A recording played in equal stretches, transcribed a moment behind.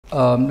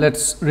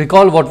let's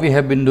recall what we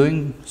have been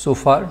doing so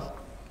far.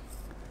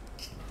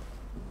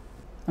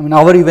 I mean,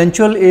 our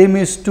eventual aim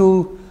is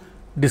to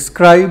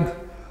describe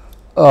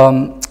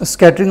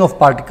scattering of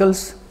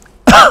particles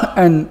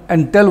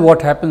and tell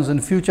what happens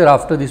in future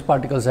after these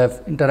particles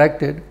have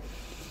interacted.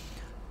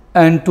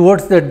 And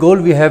towards that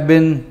goal, we have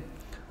been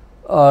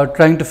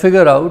trying to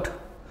figure out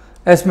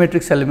S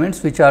matrix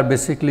elements, which are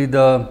basically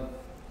the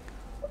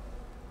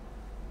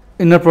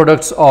inner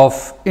products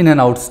of in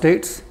and out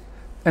states,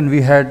 and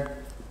we had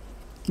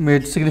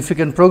made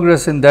significant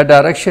progress in that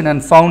direction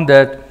and found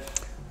that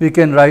we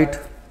can write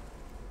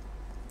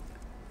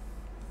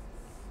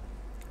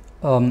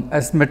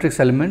S matrix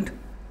element,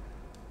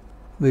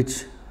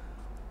 which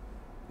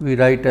we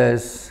write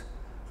as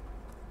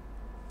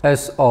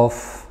S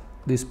of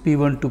this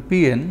P1 to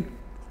Pn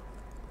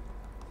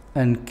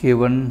and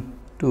K1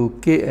 to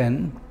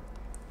Kn,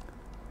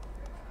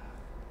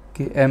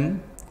 Km.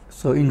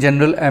 So, in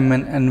general M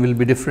and N will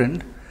be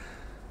different.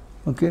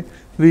 Okay.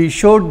 We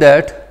showed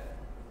that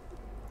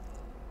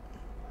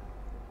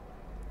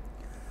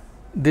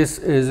this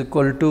is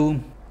equal to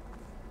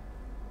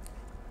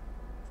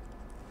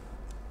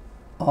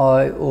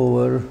I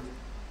over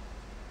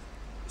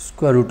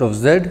square root of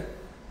z,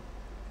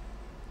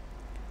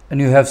 and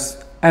you have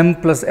m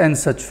plus n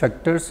such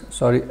factors,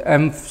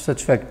 m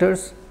such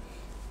factors,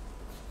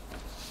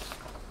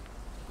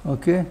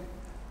 okay,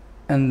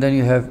 and then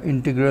you have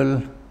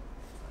integral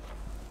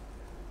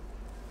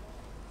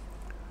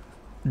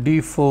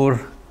d4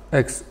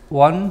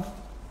 x1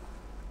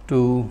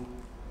 to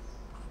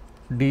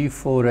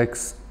d4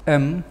 x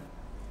m,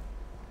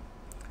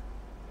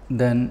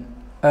 then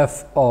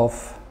f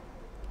of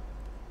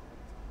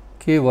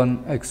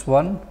k1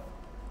 x1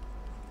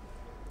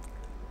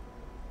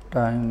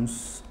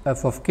 times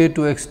f of k2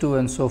 x2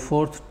 and so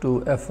forth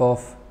to f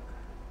of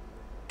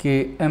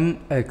km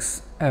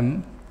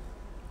xm,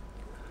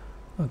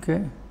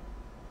 okay,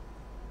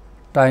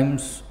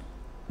 times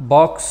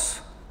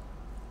box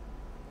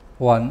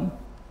 1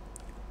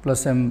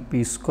 plus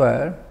mp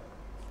square.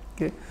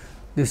 Okay.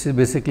 This is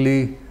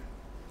basically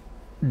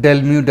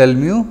del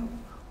mu,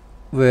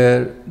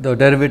 where the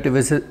derivative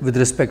is with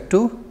respect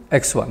to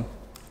x1.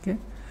 Okay.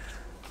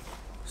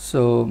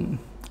 So,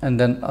 and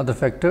then other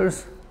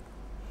factors,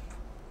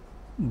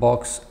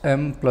 box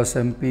m plus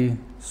mp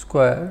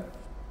square,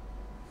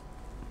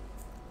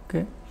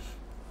 okay,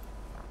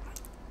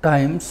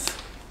 times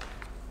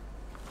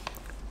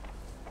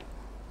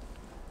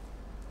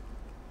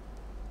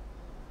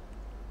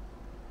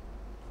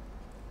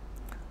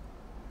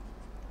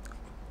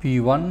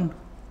P1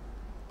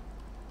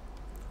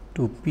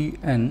 to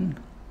Pn,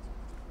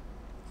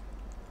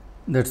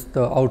 that is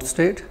the out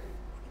state,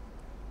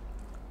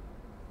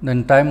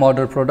 then time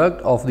order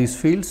product of these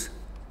fields,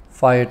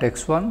 phi at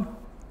x1,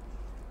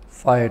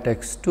 phi at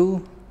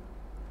x2,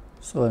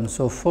 so and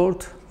so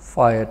forth,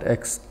 phi at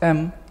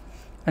xm,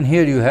 and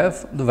here you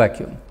have the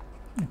vacuum.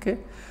 Okay.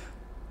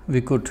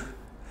 We could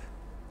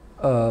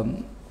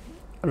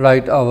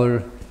write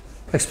our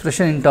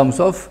expression in terms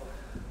of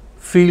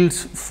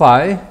fields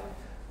phi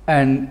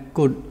and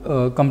could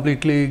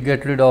completely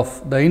get rid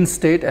of the in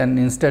state, and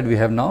instead we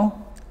have now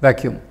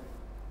vacuum.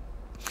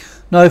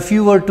 Now, if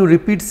you were to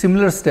repeat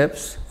similar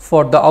steps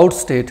for the out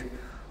state,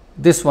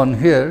 this one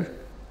here,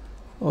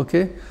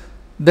 okay,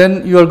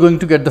 then you are going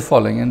to get the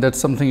following, and that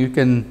is something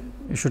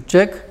you should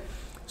check.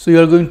 So, you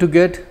are going to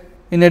get,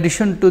 in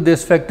addition to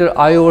this factor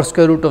I over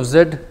square root of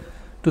z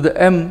to the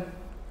m,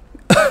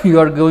 you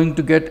are going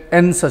to get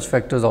n such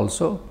factors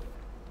also.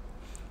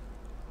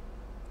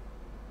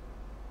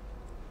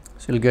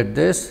 So, you will get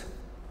this.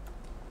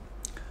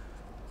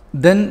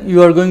 Then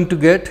you are going to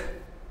get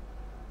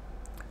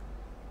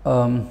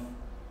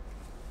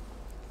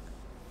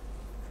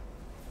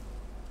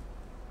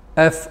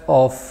f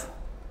of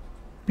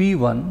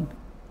P1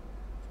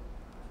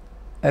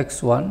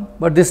 x1,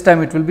 but this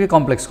time it will be a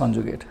complex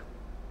conjugate.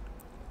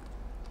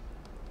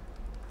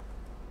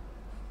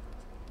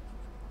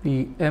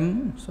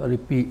 Pn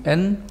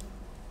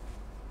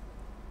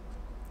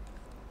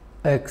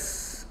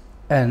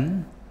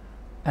xn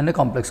and a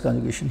complex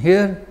conjugation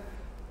here,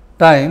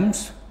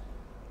 times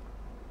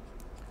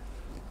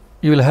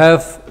you will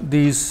have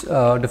these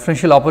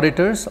differential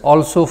operators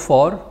also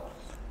for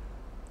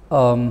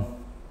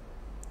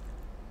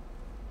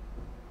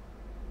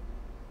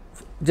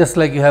just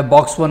like you have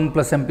box 1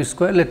 plus mp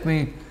square. Let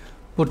me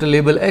put a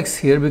label x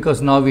here,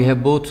 because now we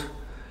have both,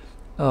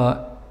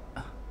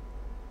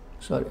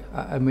 sorry,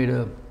 I made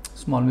a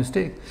small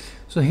mistake.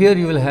 So, here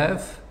you will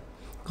have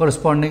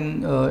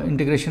corresponding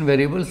integration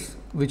variables,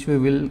 which we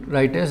will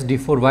write as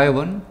d4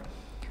 y1,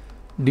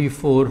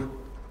 d4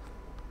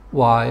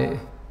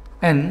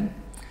 yn,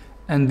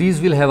 and these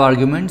will have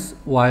arguments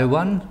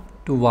y1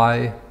 to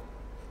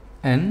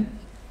yn,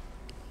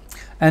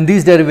 and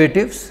these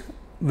derivatives,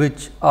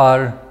 which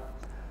are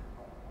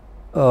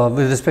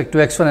with respect to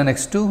x1 and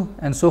x2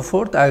 and so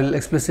forth, I will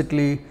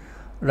explicitly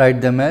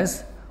write them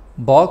as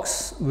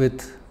box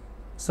with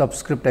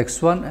subscript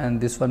x1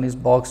 and this one is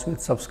box with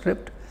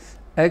subscript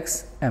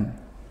xm.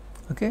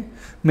 okay,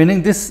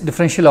 meaning this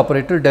differential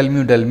operator del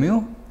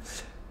mu,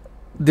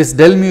 this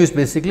del mu is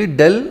basically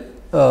del,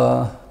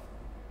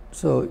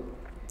 so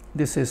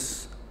this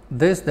is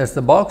this, that is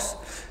the box.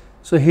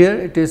 So, here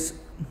it is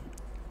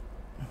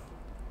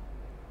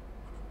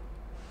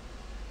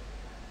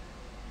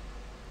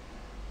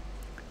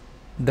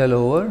del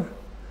over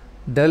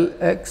del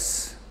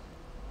x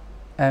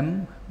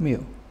m mu,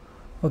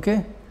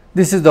 okay.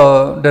 This is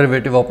the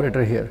derivative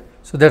operator here.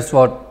 So, that is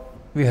what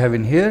we have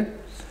in here,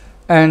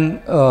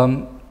 and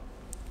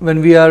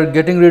when we are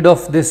getting rid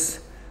of this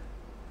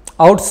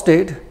out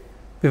state,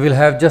 we will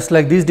have just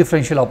like these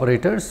differential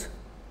operators,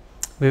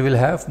 we will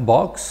have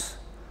box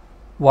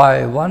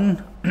y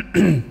 1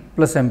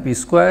 plus m p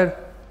square.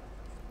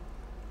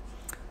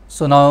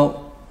 So,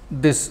 now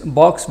this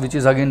box which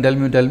is again del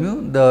mu,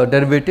 the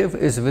derivative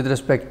is with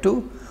respect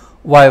to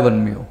y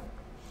 1 mu,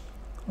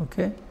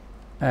 okay,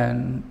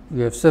 and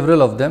we have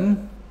several of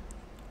them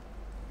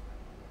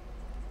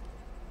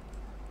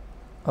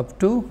up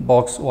to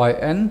box y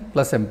n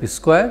plus m p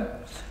square,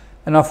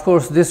 and of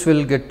course, this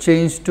will get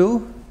changed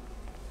to,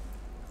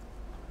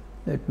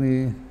 let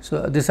me,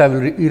 so this I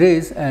will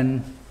erase,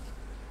 and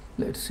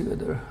let us see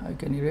whether I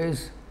can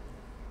erase.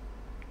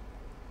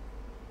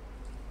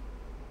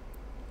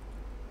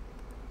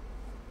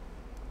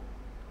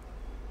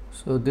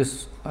 So,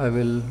 this I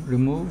will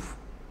remove.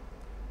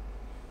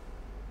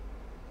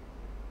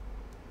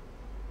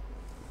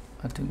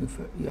 I think if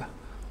yeah,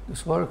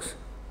 this works.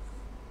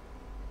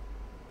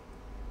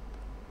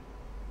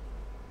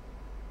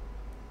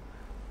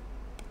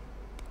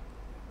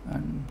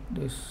 And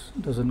this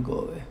does not go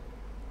away.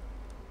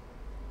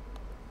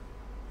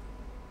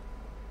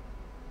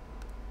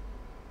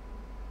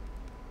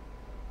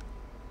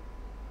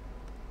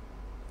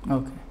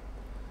 Okay.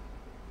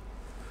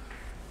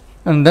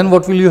 And then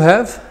what will you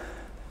have?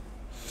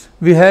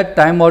 We had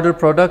time order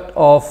product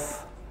of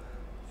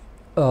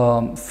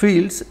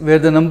fields, where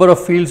the number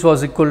of fields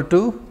was equal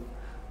to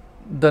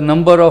the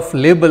number of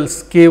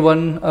labels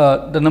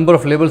k1, the number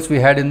of labels we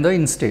had in the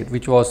in state,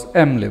 which was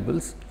m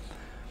labels.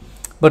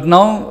 But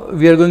now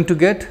we are going to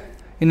get,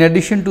 in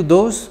addition to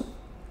those,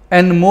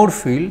 n more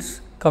fields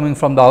coming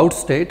from the out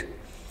state,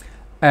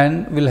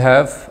 and we will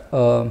have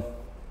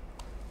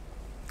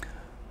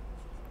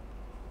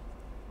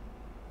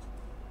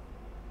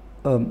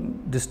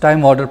this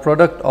time order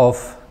product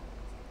of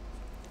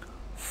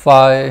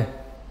phi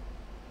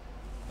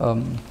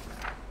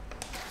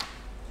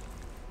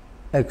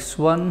x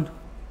 1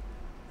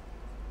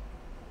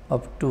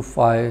 up to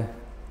phi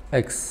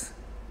x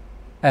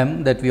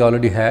m that we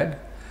already had,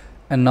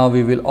 and now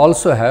we will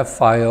also have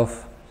phi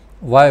of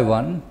y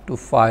 1 to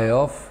phi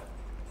of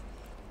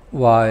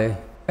y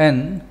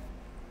n,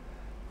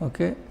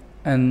 okay,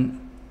 and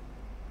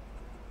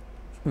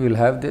we will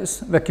have this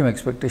vacuum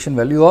expectation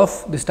value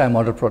of this time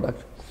order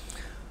product.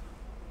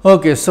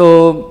 Okay,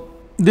 so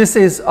this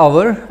is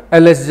our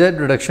LHZ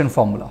reduction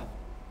formula.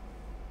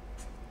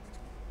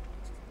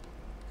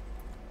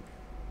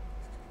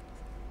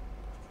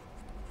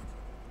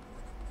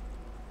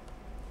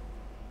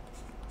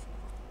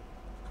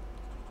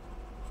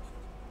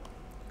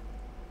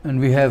 And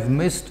we have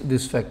missed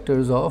these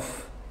factors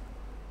of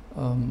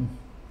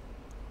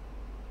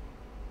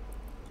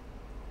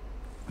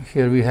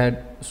here we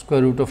had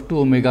square root of 2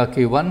 omega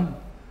k 1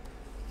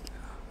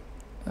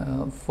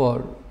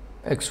 for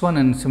x 1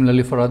 and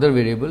similarly for other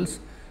variables.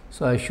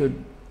 So, I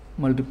should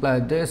multiply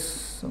this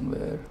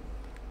somewhere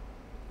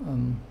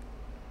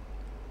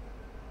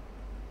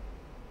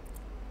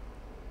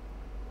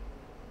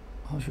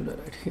how should I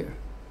write here,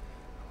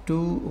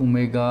 2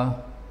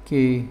 omega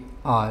k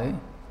I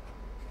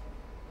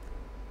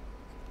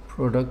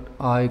product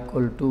I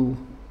equal to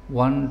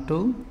 1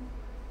 to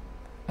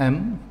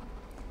m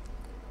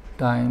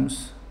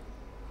times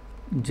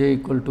j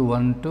equal to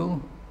 1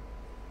 to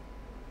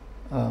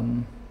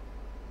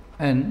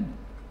n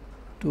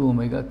 2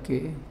 omega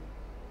k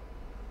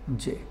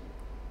j.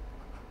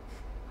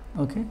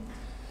 Okay.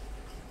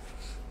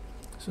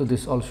 So,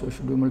 this also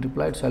should be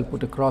multiplied. So, I will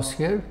put a cross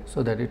here,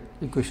 so that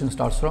equation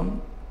starts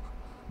from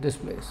this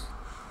place.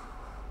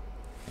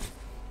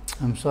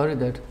 I am sorry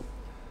that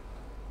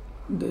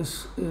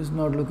this is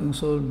not looking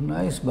so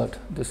nice, but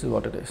this is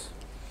what it is.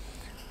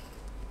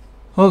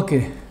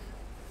 Okay.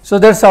 So,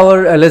 that is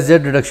our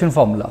LHZ reduction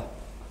formula.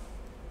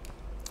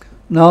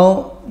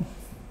 Now,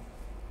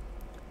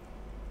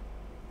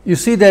 you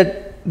see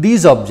that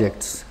these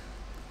objects,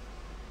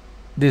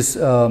 this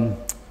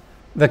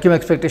vacuum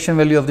expectation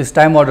value of this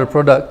time order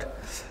product,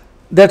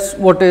 that is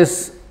what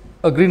is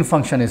a green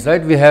function is,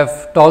 right. We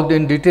have talked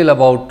in detail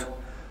about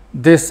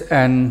this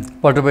and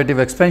perturbative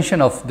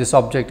expansion of this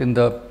object in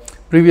the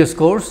previous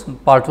course,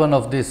 part 1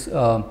 of this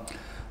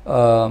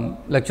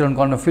lecture on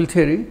quantum field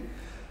theory,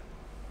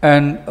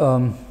 and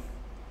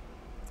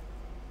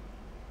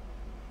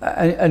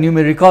you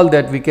may recall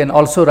that we can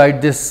also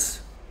write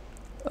this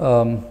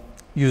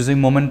using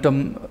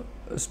momentum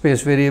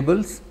space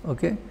variables.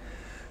 Okay.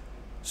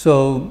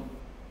 So,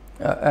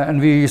 and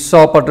we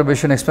saw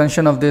perturbation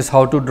expansion of this,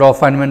 how to draw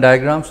Feynman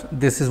diagrams.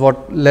 This is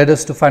what led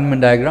us to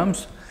Feynman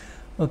diagrams.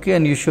 okay,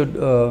 and you should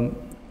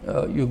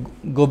you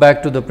go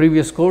back to the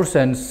previous course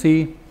and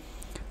see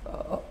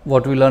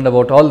what we learned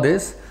about all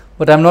this,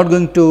 but I am not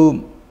going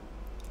to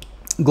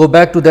go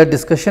back to that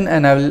discussion,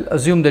 and I will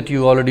assume that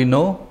you already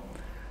know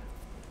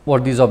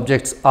what these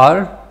objects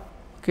are,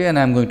 okay, and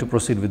I am going to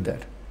proceed with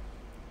that.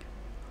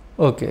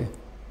 Okay.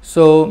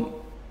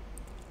 So,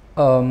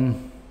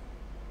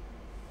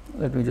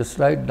 let me just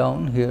write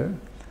down here,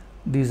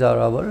 these are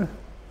our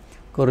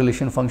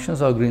correlation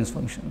functions or Green's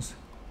functions.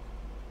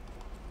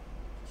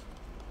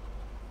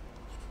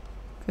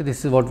 Okay,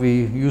 this is what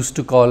we used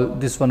to call,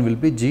 this one will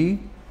be G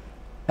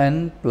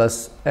n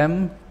plus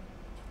m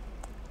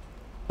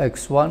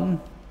x1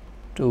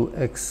 to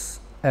x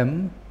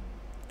m,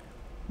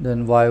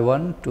 then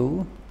y1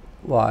 to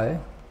y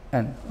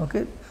n.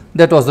 Okay.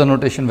 That was the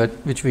notation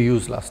which we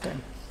used last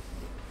time,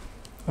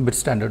 a bit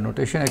standard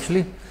notation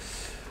actually.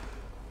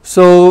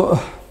 So,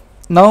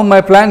 now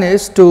my plan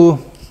is to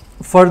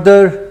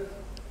further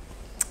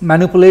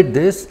manipulate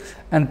this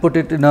and put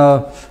it in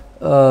a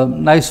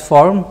nice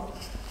form.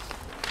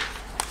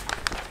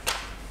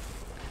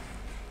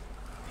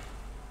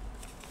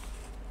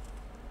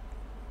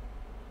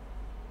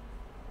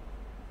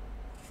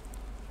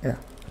 Yeah.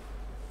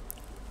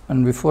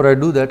 And before I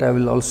do that, I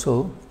will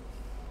also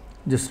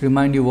just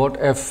remind you what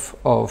f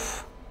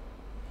of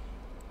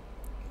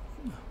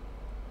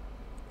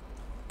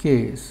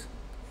k is.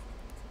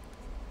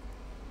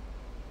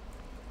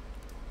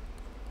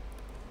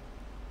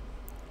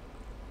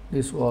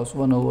 This was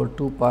 1 over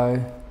 2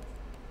 pi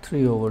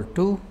 3 over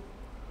 2,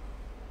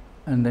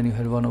 and then you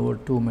had 1 over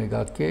 2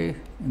 omega k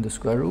in the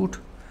square root.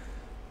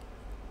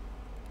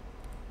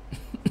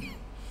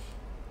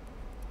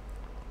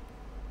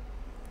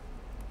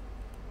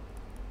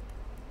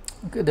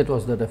 Okay, that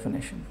was the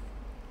definition.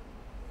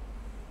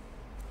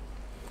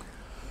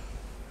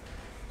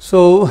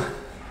 So,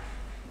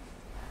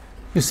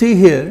 you see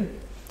here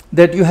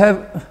that you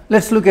have, let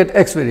us look at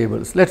x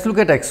variables, let us look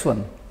at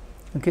x1.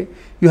 Okay.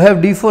 You have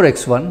d4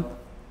 x1,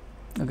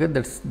 okay,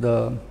 that is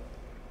the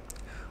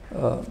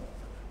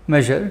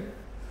measure.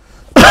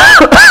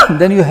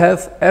 Then you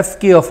have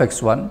fk of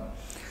x1.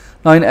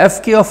 Now, in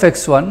fk of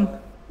x1,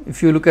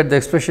 if you look at the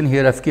expression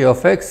here fk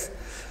of x,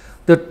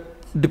 the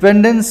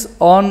dependence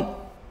on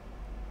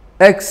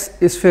x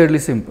is fairly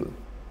simple,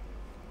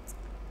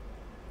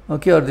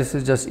 okay, or this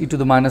is just e to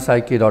the minus I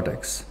k dot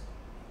x.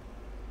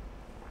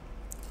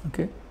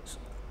 Okay. So,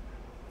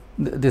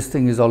 this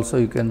thing is also,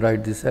 you can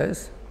write this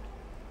as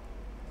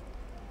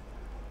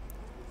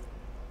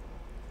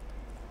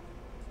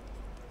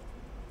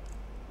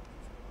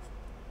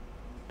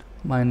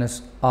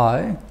minus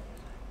I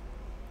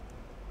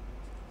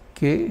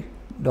k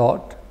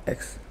dot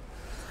x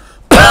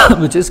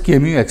which is k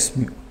mu x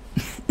mu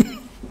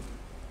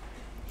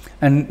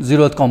and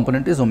 0th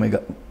component is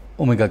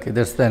omega k, that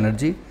is the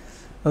energy.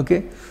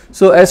 Okay.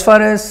 So, as far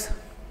as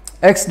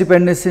x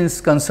dependency is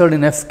concerned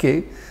in f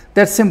k,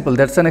 that is simple,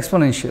 that is an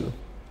exponential.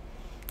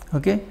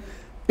 Okay.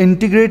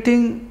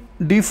 Integrating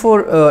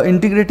d4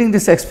 integrating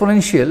this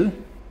exponential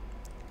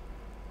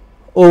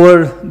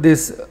over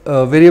this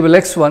variable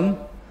x1,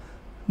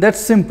 that is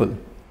simple,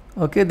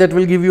 okay, that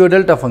will give you a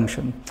delta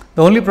function.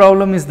 The only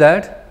problem is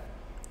that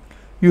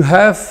you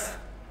have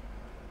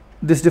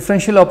this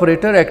differential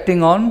operator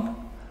acting on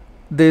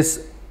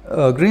this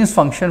Green's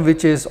function,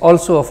 which is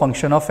also a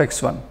function of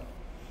x1.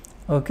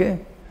 Okay.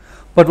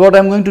 But what I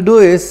am going to do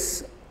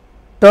is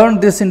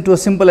turn this into a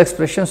simple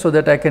expression, so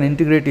that I can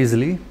integrate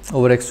easily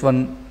over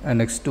x1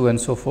 and x2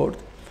 and so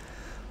forth.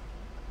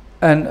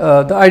 And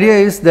the idea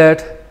is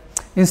that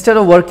instead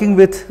of working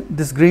with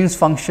this Green's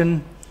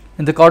function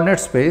in the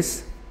coordinate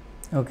space,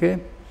 okay,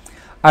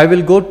 I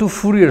will go to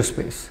Fourier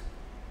space.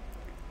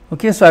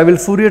 Okay. So, I will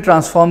Fourier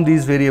transform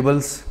these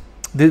variables,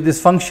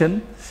 this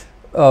function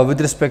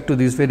with respect to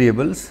these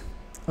variables.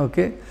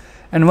 Okay.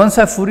 And once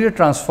I Fourier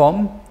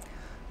transform,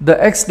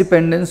 the x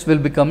dependence will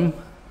become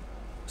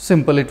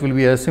simple, it will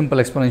be a simple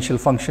exponential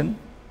function.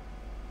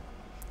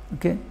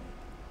 Okay.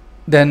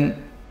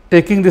 Then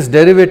taking this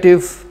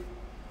derivative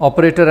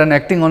operator and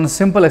acting on a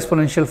simple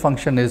exponential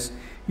function is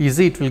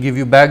easy, it will give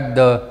you back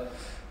the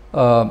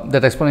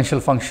that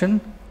exponential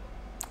function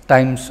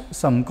times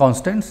some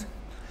constants,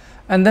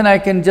 and then I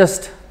can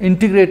just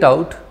integrate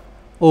out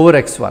over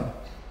x1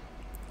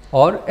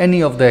 or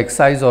any of the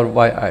xi's or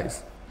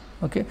yi's.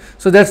 Okay.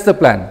 So, that is the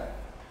plan.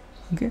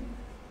 Okay.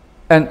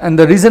 And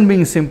the reason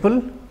being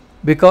simple,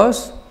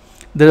 because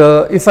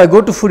if I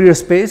go to Fourier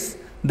space,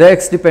 the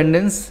x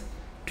dependence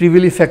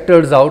trivially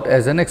factors out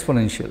as an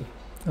exponential.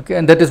 Okay.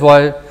 And that is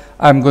why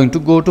I am going to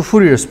go to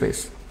Fourier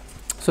space.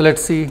 So, let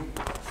us see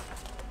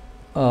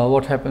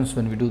what happens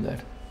when we do that.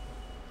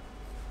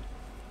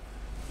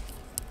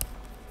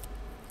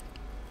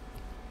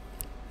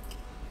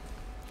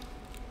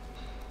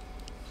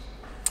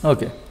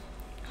 Okay.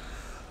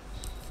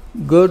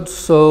 Good.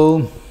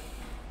 So,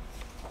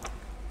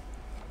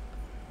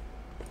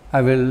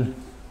 I will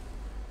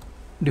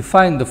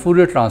define the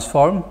Fourier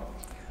transform.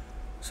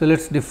 So, let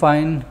us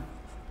define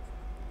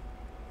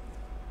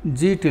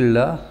G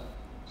tilde.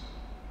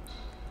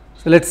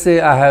 So, let us say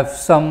I have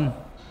some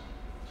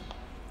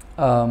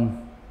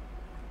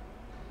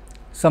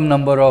some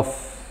number of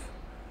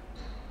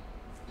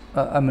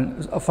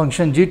a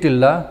function g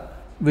tilde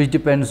which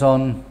depends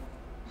on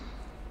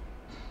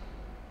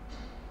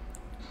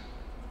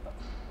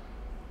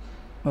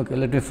okay,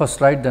 let me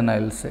first write, then I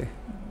will say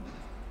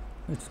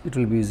it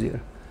will be easier.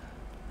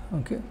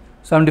 Okay.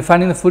 So, I am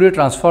defining the Fourier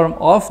transform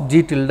of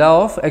g tilde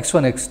of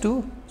x1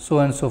 x2 so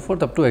on and so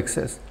forth up to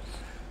xs.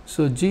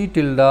 So, g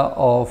tilde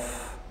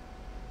of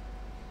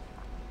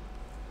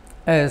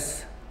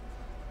s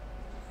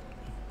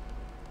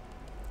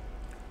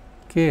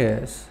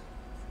ks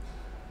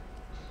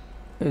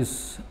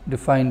is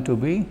defined to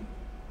be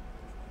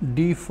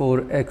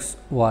d4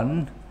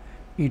 x1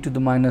 e to the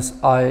minus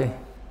I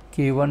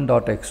k1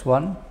 dot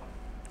x1,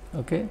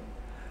 okay,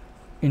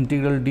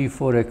 integral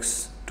d4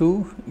 x2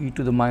 e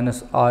to the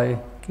minus I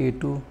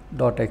k2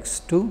 dot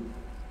x2,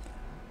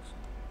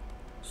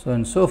 so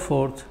and so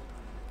forth,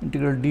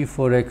 integral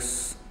d4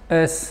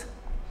 xs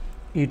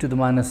e to the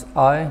minus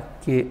I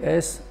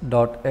ks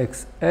dot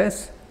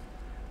xs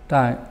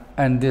time,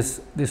 and this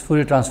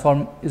Fourier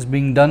transform is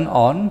being done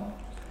on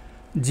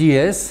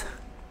gs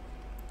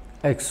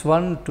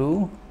x1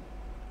 to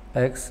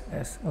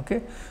xs.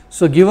 Okay.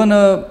 So, given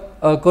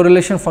a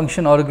correlation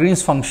function or a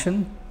Green's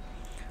function,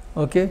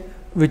 okay,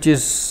 which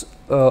is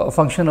a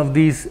function of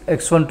these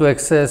x1 to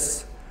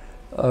xs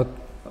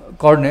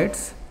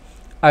coordinates,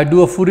 I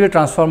do a Fourier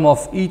transform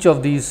of each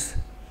of these.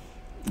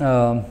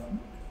 I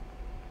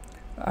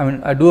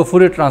do a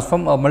Fourier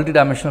transform, a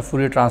multidimensional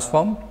Fourier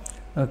transform,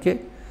 okay,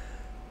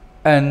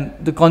 and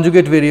the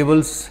conjugate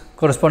variables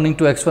corresponding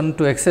to x1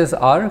 to xs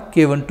are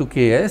k1 to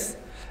ks,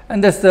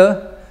 and that is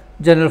the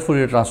general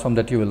Fourier transform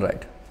that you will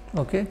write,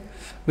 okay,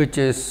 which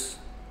is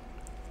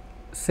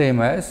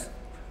same as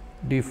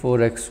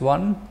d4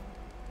 x1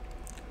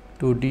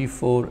 to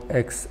d4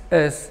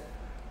 xs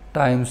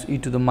times e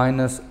to the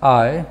minus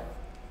I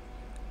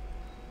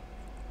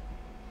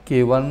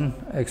k1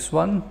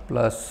 x1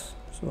 plus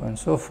so and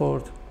so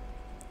forth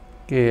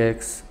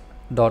kx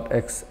dot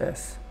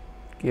xs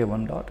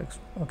k1 dot x,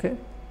 okay,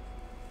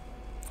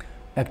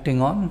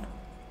 acting on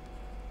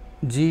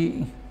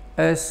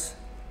gs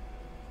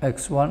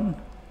x1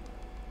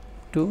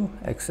 to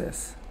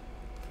xs.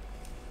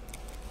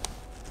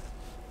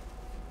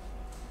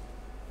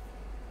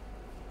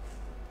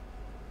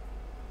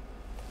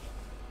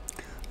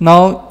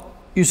 Now,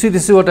 you see,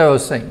 this is what I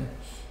was saying.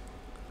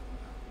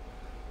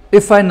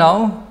 If I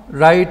now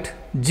write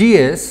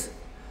gs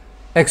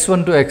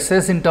x1 to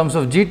xs in terms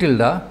of g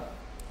tilde,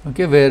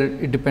 okay, where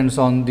it depends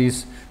on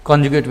these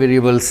conjugate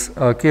variables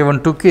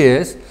k1 to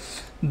ks,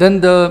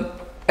 then the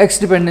x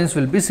dependence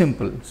will be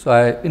simple. So,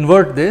 I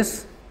invert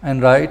this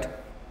and write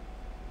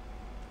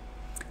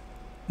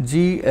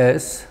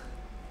gs,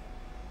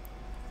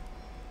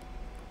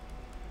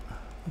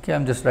 okay, I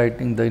am just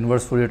writing the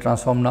inverse Fourier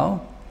transform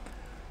now.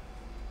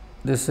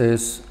 This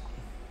is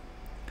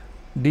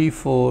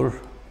d4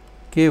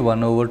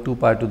 k1 over 2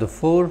 pi to the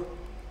 4,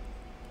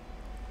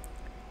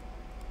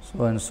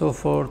 so and so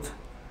forth,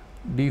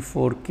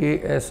 d4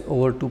 ks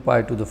over 2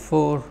 pi to the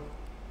 4,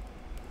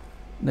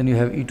 then you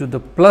have e to the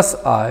plus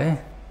I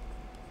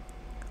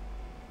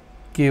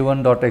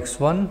k1 dot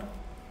x1,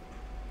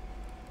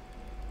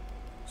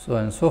 so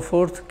and so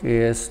forth,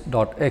 ks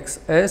dot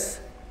xs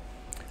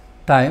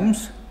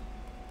times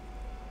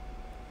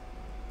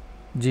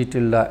g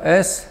tilde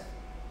s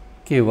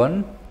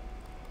k1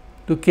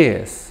 to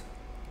ks.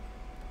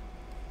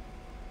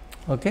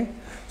 Okay.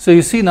 So,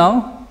 you see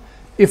now,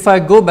 if I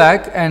go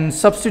back and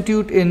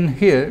substitute in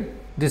here,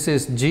 this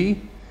is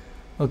g,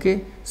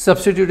 okay,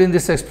 substitute in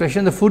this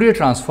expression the Fourier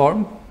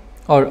transform,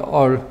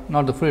 or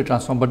not the Fourier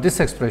transform, but this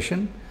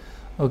expression,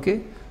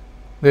 okay,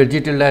 where g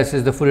tilde s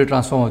is the Fourier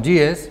transform of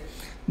gs,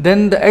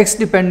 then the x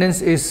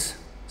dependence is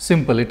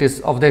simple, it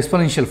is of the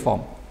exponential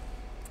form.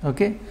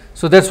 Okay.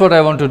 So, that is what I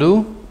want to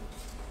do.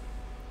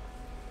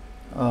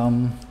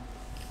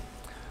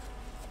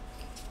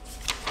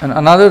 And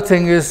another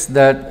thing is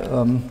that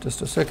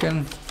just a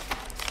second.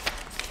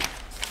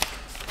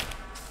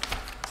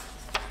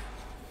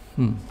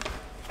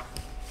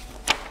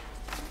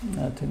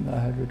 I think I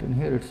had written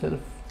here itself.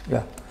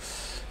 Yeah.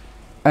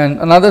 And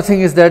another thing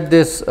is that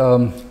this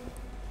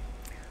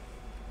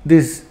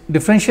these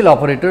differential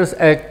operators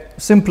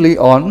act simply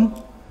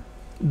on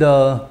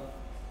the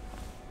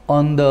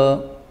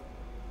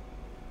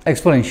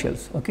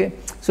exponentials. Okay.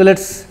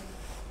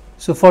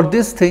 So for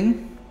this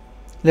thing,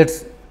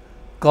 let's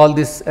call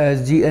this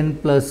as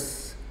gn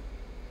plus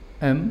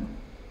m,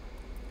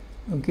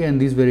 okay,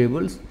 and these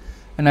variables,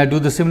 and I do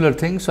the similar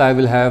thing. So I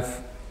will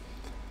have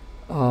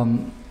all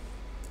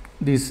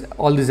these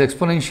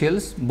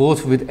exponentials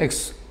both with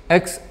x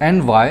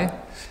and y,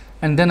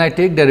 and then I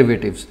take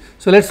derivatives.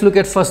 So let's look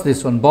at first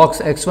this one, box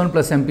x1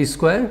 plus mp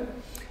square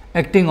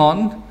acting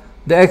on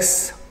the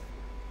x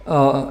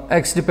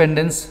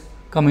dependence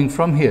coming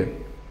from here.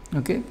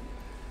 Okay.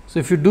 So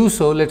if you do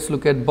so, let's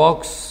look at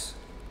box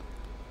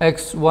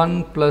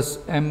x1 plus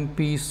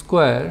mp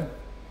square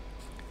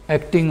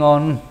acting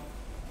on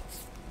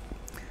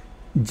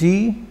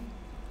g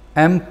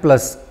m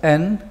plus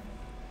n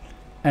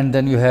and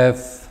then you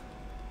have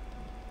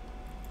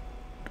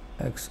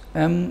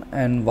xm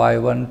and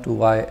y1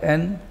 to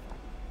yn.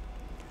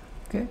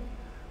 Okay.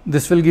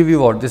 This will give you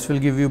what? This will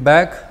give you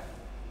back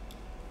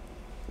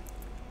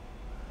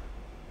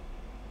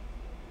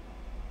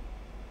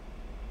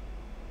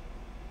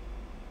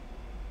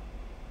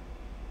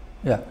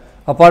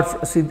apart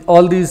from, see,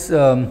 all these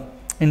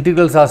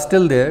integrals are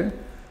still there.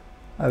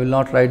 I will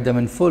not write them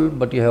in full,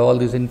 but you have all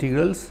these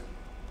integrals.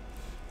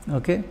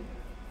 Okay.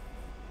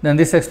 Then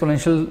this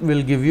exponential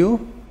will give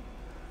you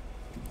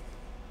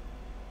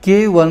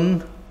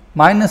k1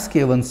 minus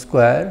k1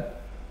 square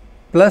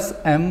plus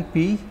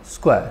mp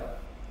square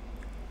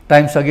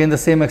times again the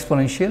same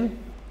exponential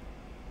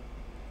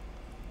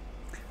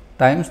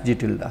times g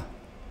tilde.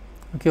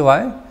 Okay,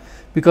 why?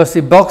 Because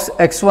the box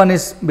x1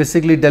 is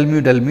basically del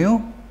mu,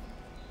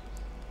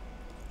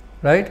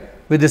 right,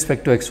 with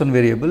respect to x1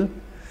 variable.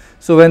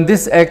 So, when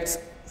this acts,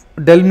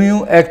 del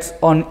mu acts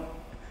on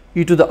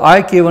e to the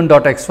I k1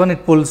 dot x1,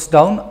 it pulls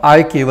down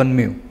I k1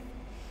 mu.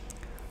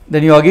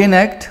 Then you again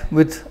act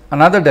with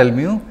another del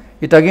mu,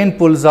 it again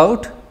pulls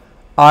out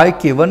I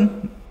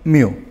k1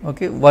 mu.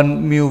 Okay.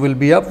 One mu will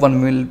be up,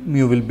 one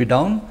mu will be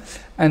down,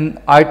 and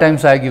I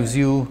times I gives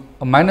you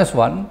a minus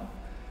 1,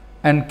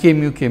 and k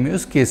mu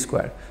is k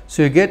square.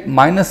 So, you get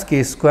minus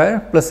k square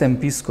plus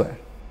mp square,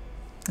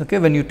 okay,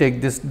 when you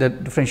take this the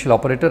differential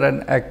operator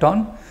and act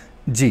on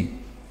g.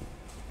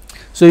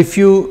 So, if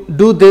you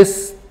do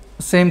this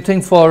same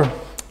thing for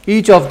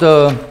each of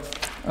the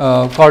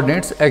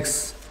coordinates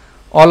x,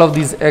 all of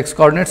these x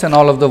coordinates and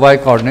all of the y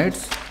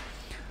coordinates,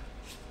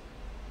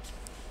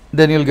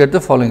 then you will get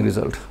the following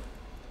result.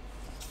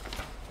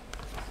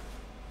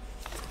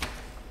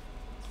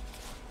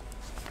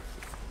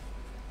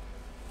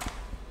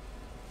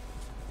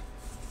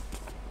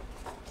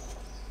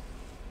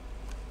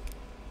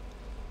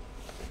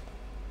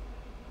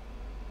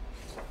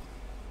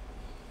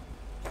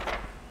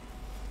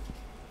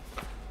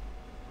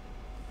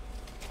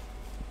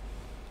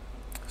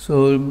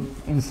 So,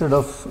 instead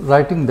of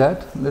writing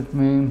that, let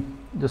me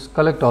just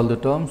collect all the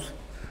terms.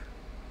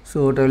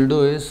 So, what I will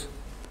do is,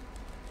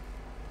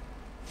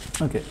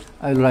 okay,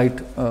 I will write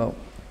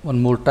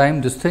one more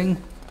time this thing.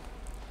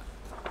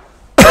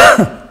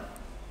 Can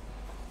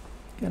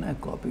I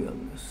copy all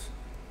this?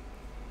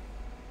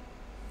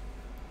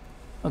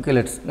 Okay,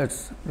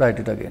 let's write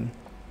it again.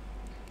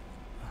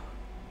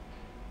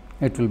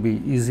 It will be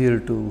easier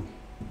to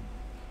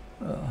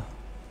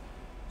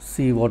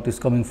see what is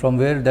coming from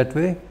where, that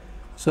way.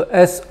 So,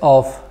 S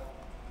of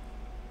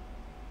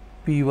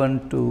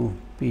P1 to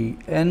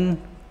Pn,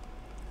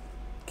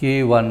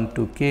 K1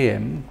 to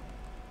Km,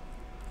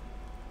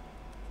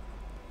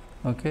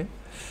 okay,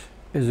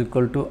 is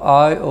equal to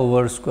I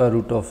over square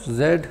root of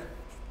Z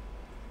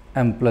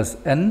m plus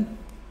n,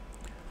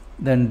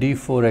 then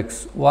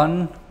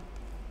d4x1,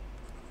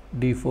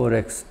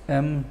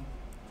 d4xm,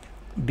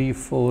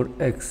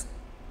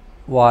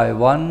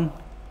 d4xy1,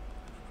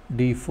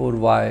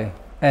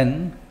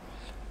 d4yn.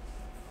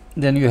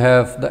 Then you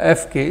have the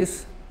f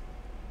case,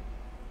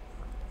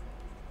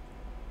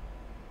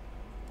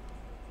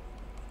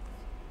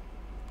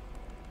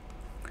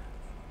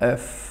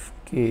 f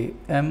k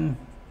m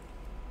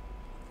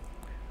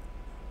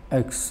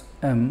x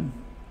m,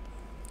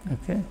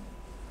 okay,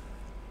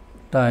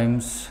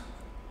 times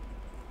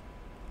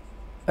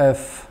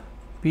f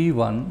p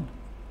 1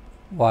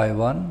 y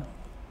 1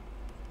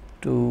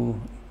 to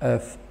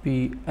f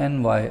p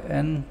n y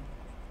n.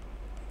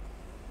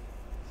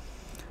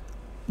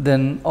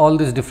 Then all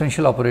these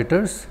differential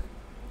operators,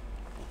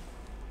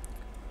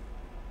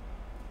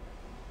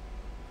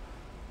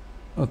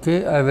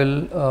 okay, I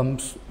will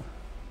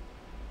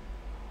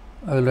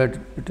write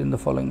it in the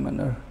following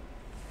manner.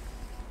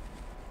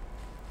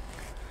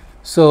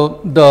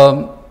 So,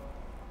 the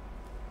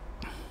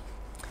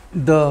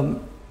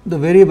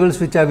variables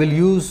which I will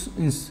use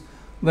is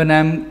when I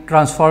am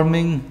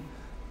transforming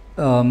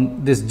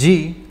this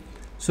g.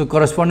 So,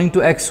 corresponding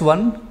to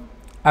x1,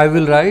 I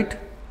will write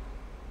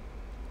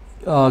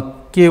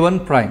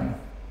k1 prime,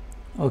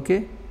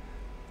 okay,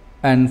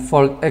 and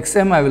for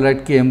xm I will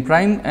write km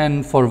prime,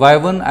 and for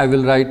y1 I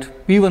will write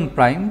p1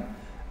 prime,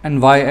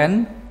 and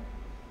yn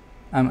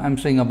I am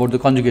saying about the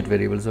conjugate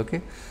variables,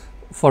 okay.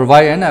 For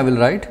yn I will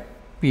write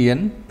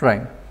pn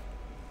prime.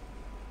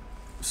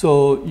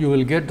 So, you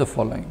will get the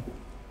following: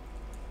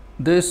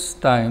 this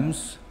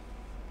times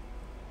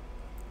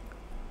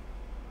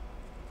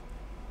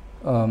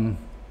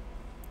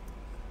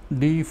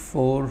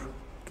d4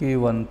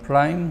 k1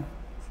 prime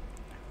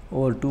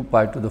over 2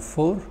 pi to the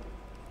 4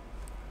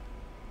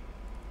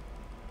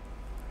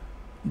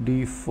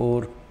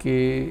 d4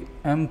 k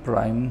m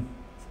prime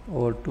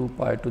over 2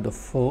 pi to the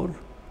 4.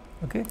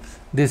 Okay.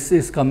 This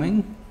is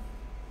coming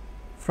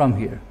from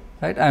here,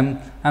 right. I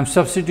am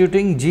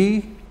substituting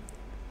g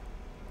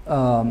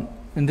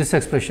in this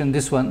expression,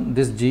 this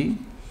g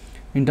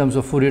in terms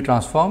of Fourier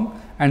transform,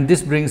 and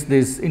this brings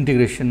these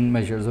integration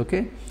measures.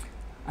 Okay.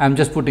 I am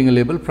just putting a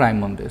label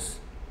prime on this,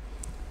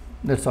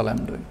 that is all I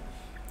am doing.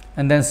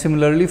 And then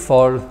similarly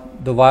for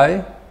the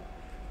y,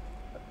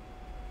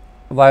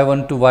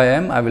 y1 to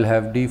ym, I will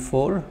have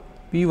d4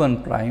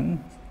 p1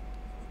 prime,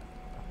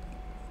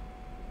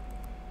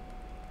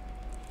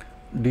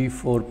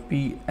 d4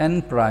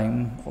 pn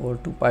prime over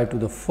 2 pi to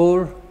the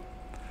 4,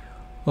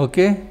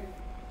 okay,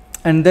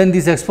 and then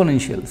these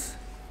exponentials,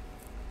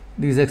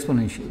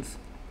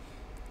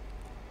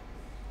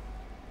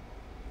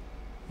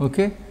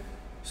 okay.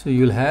 So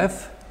you will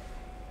have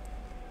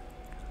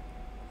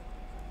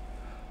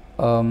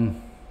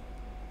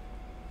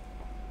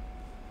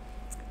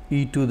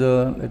e to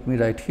the, let me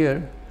write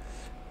here,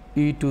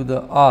 e to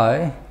the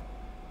I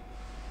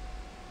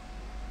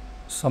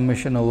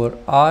summation over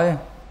I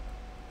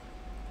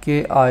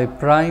k I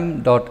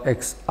prime dot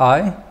x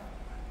I,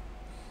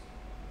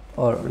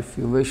 or if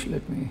you wish,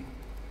 let me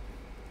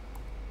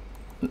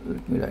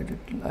write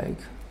it like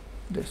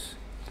this,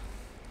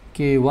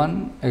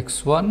 k1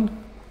 x1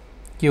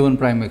 k1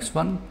 prime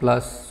x1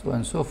 plus so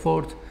and so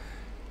forth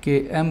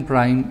km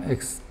prime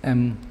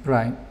xm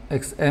prime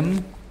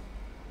xm,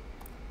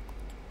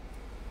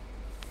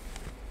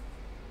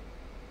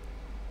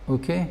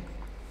 okay,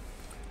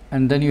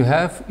 and then you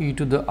have e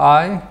to the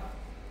I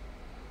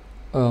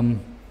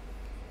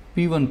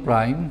p1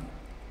 prime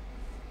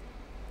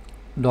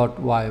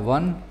dot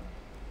y1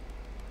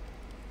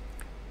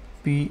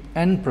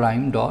 pn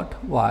prime dot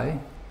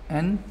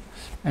yn,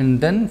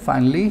 and then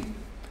finally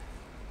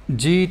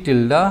g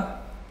tilde,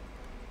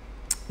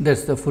 that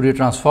is the Fourier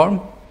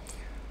transform,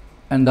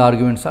 and the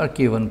arguments are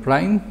k1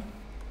 prime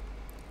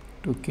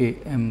to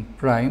km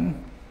prime,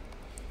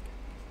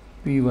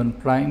 p1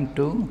 prime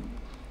to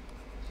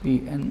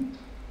pn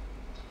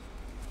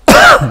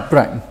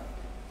prime.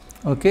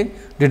 Okay.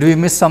 Did we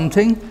miss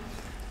something?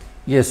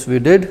 Yes, we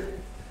did,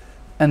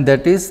 and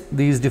that is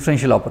these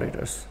differential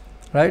operators,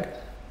 right.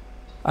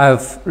 I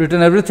have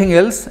written everything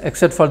else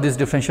except for these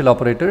differential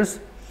operators.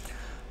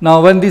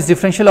 Now, when these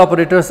differential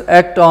operators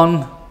act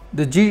on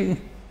the g,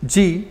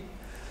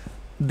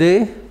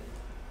 they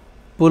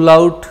pull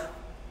out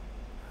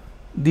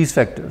these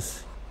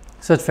factors,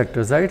 such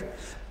factors, right,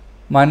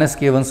 minus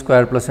k1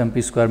 square plus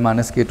mp square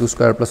minus k2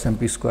 square plus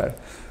mp square.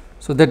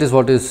 So, that is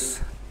what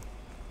is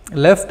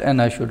left, and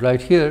I should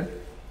write here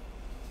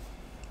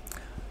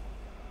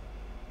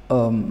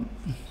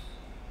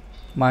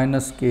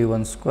minus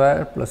k1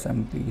 square plus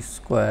mp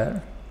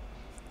square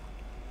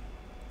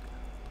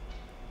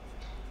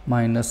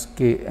minus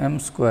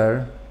km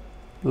square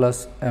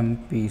plus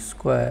mp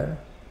square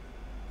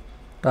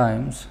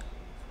times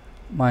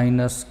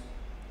minus,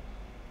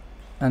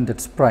 and that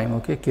is prime,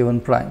 okay,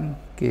 k1 prime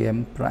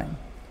km prime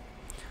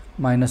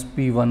minus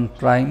p1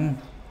 prime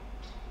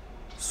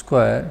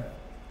square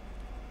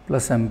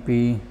plus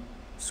mp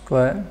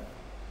square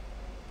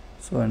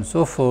so and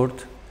so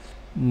forth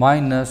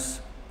minus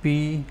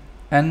p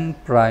n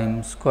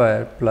prime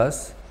square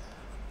plus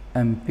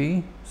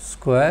mp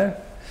square,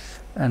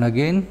 and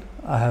again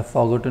I have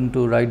forgotten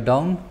to write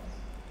down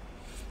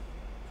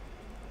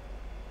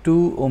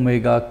 2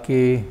 omega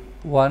k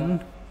 1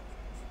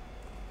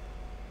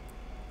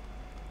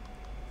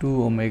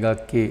 2 omega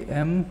k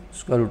m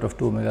square root of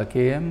 2 omega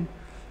k m,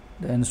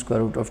 then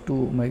square root of 2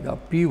 omega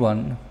p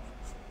 1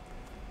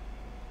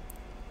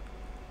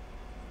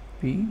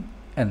 p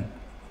n.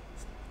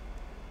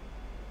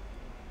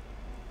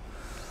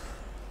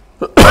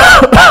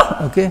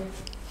 Okay.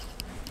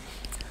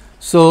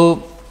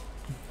 So,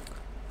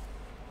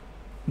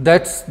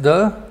 that is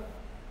the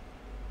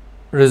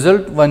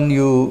result when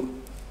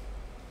you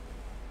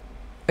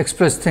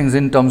express things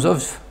in terms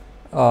of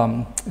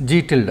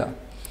g tilde.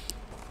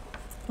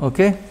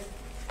 Okay.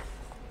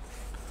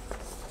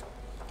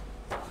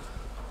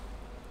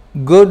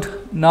 Good.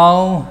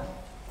 Now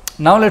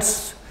let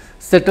us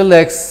settle the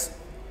x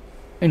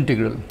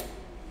integral,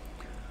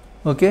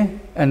 okay,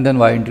 and then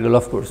y integral,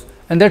 of course,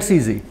 and that is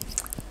easy.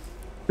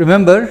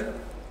 Remember,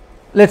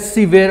 let us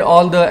see where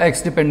all the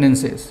x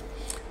dependence is.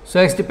 So,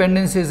 x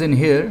dependence is in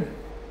here,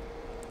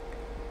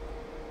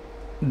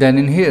 then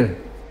in here.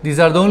 These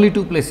are the only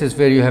two places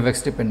where you have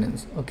x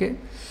dependence. Okay.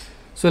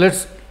 So, let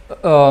us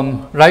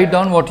write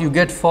down what you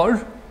get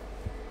for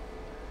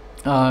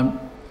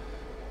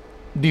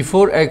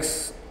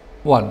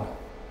d4x1.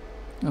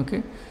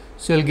 Okay.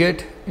 So, you will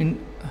get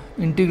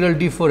integral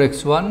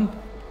d4x1,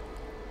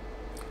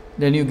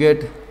 then you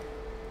get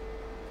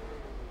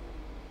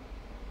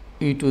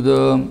e to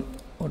the,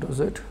 what was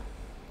it,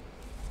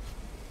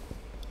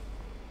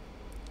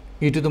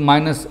 e to the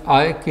minus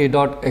I k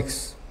dot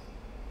x.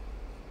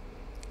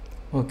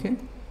 Okay.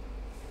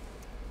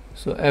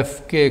 So,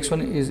 f k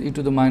x1 is e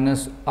to the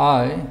minus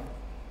I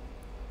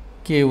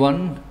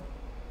k1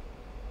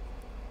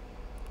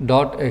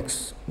 dot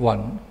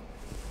x1.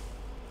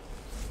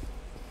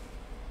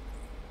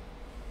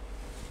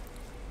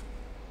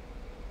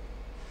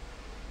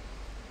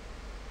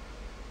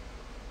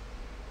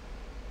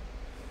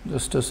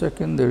 Just a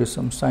second, there is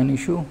some sign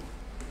issue.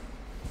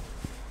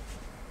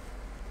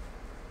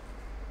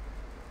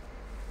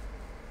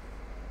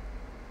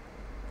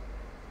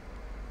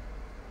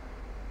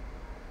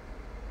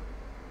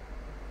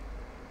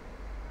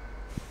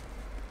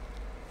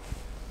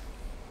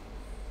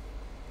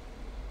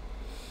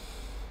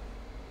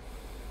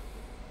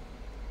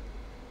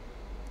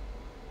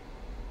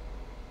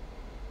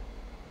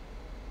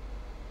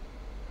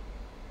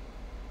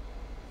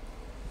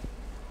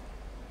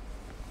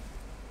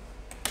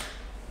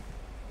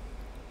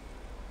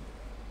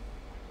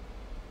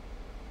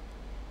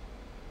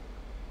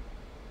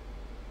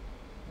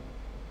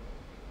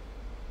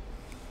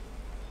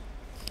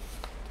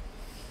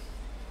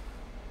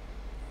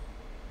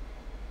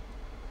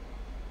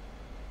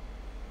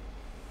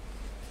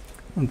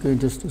 Okay,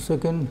 just a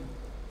second.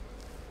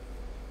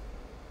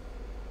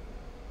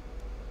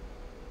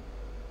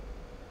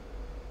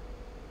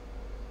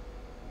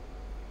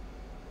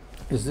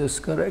 Is this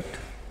correct?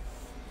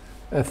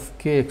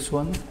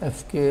 Fkx1,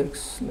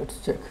 Fkx,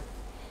 let's check.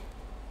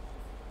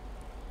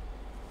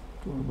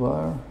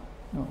 Toolbar,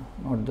 no,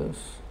 not this.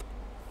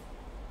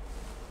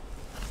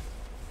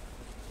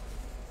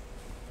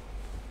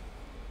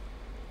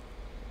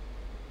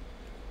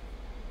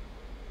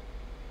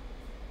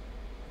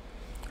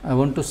 I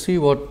want to see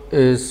what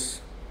is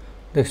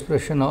the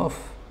expression of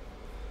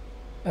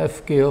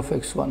Fk of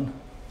x1.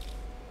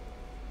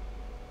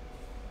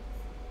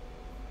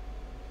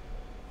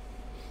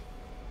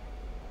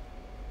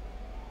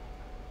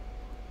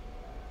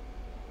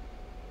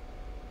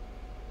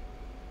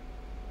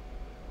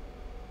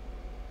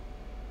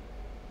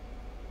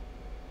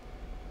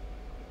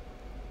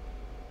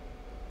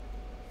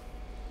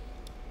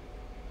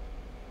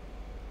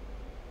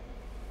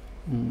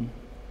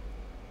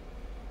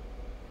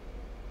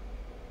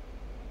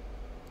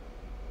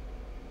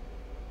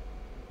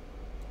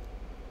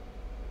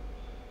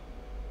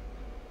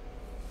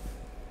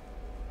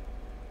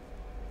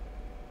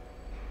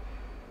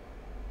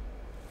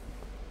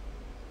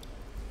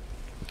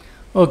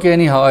 Okay,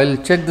 anyhow, I will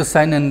check the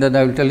sign and then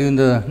I will tell you in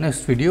the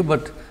next video,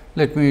 but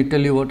let me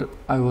tell you what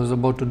I was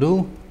about to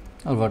do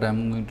or what I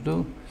am going to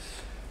do.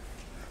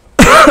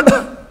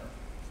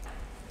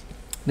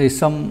 There is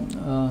some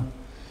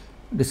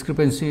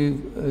discrepancy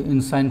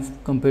in sign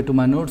compared to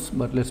my notes,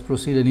 but let us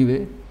proceed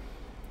anyway.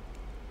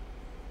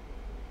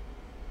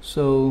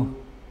 So,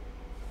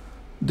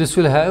 this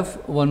will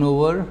have 1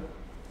 over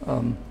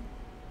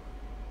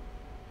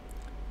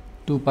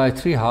 2 pi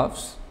 3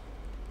 halves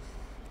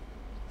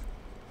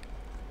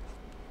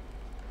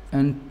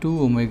and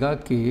 2 omega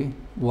k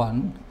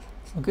 1,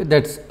 okay,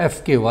 that is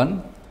f k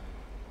 1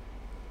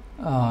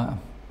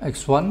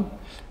 x 1,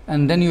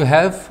 and then you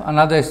have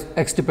another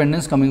x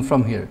dependence coming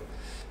from here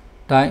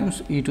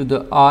times e to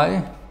the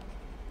I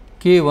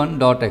k 1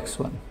 dot x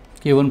 1,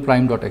 k 1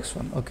 prime dot x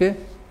 1. Okay,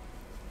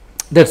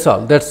 that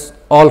is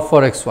all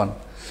for x 1.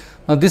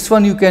 Now, this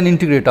one you can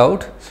integrate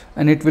out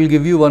and it will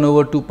give you 1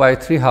 over 2 pi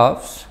 3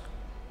 halves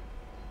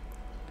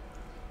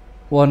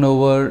 1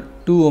 over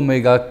 2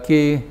 omega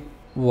k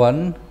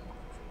 1,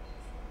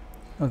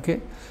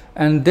 okay,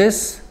 and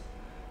this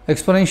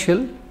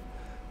exponential,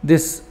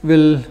 this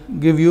will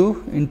give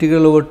you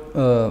integral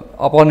over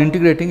upon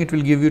integrating it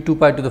will give you 2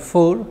 pi to the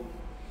 4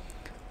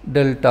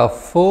 delta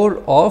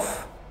 4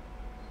 of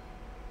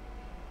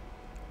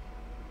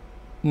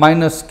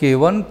minus k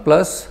 1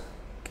 plus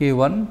k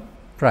 1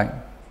 prime.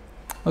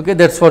 Okay,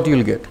 that is what you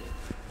will get,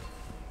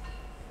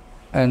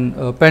 and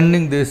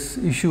pending this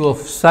issue of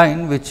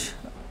sign which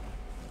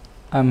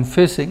I am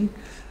facing,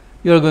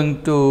 you are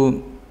going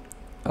to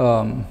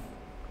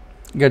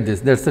get this,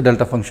 that is the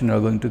delta function you are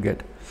going to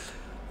get.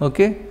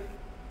 Okay.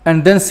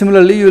 And then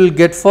similarly you will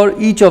get for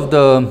each of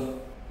the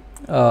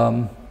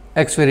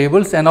x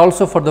variables and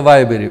also for the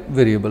y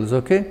variables.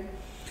 Okay.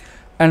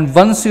 And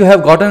once you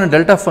have gotten a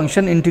delta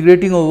function,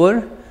 integrating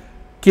over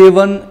k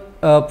 1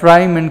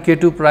 prime and k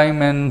 2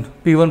 prime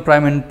and p 1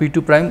 prime and p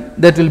 2 prime,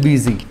 that will be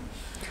easy.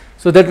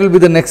 So, that will be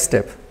the next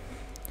step.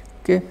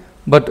 Okay.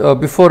 But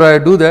before I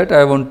do that,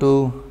 I want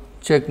to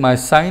check my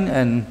sign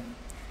and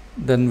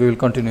then we will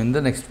continue in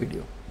the next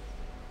video.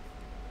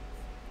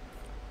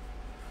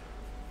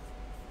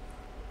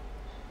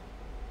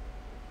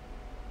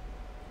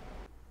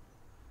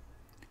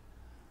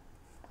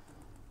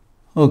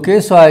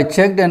 Okay, so I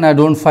checked and I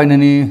do not find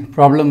any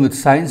problem with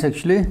signs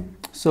actually.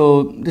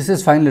 So, this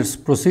is fine, let us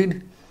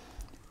proceed.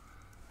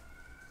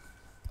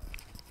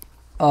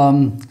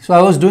 So,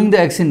 I was doing the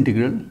x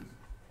integral.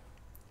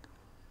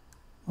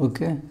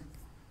 Okay,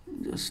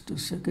 just a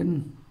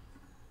second.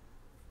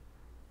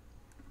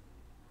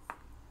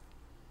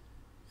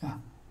 Yeah.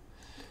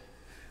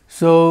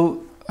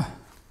 So,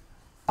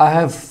 I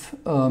have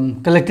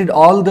collected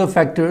all the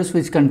factors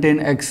which contain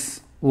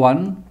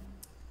x1,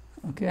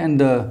 okay, and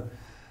the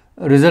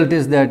result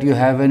is that you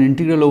have an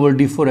integral over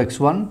d4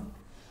 x1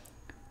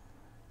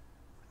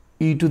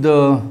 e to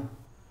the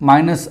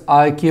minus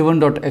I k1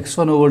 dot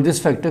x1 over this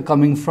factor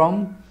coming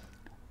from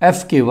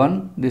f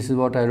k1, this is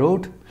what I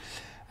wrote,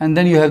 and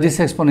then you have this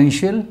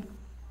exponential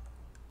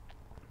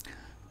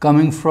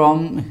coming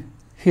from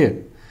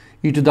here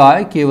e to the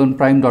I k1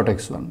 prime dot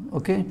x1.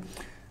 Okay.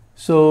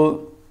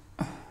 So,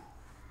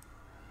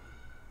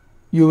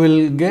 you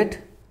will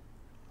get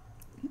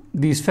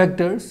these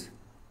factors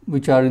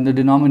which are in the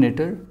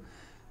denominator,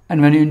 and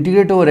when you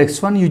integrate over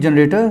x1 you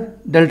generate a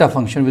delta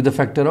function with the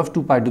factor of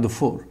 2 pi to the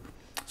 4.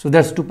 So,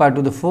 that is 2 pi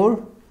to the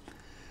 4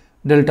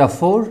 delta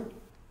 4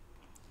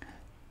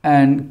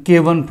 and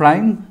k1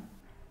 prime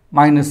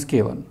minus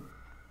k1,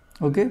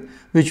 okay,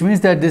 which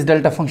means that this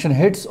delta function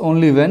hits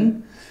only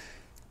when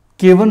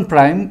k1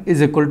 prime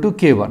is equal to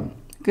k1.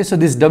 Okay. So,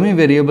 this dummy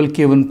variable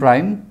k1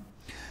 prime,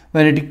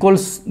 when it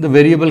equals the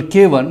variable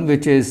k1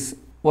 which is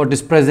what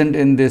is present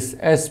in this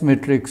S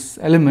matrix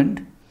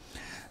element,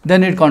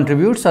 then it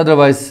contributes,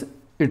 otherwise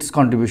its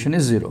contribution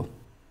is 0.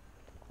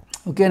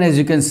 Okay, and as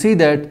you can see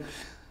that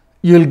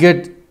you will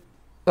get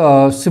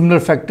similar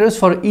factors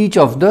for each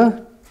of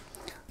the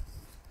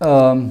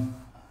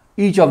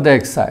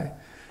xi.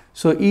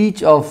 So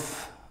each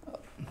of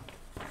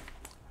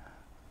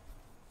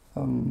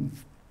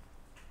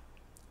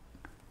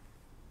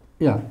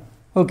yeah,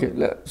 okay.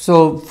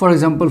 So for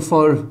example,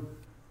 for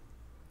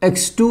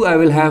x2 I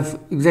will have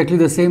exactly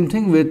the same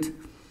thing with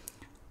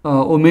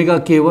omega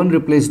k1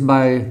 replaced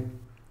by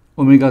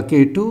omega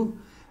k2,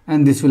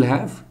 and this will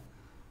have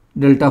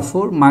delta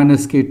 4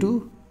 minus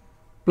k2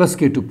 plus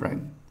k2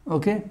 prime.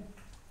 Okay,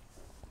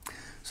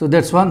 so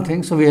that's one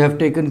thing. So we have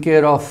taken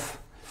care of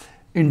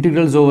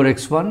integrals over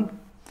x1.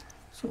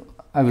 So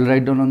I will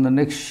write down on the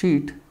next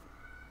sheet.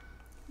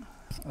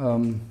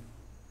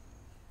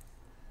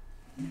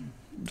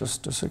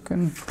 Just a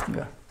second.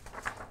 Yeah.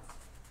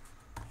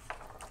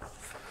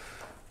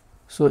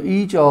 So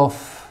each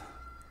of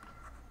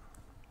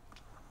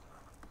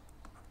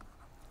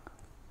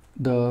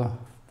the,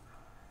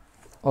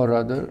 or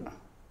rather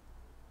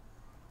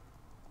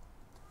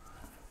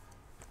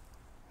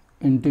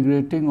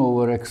integrating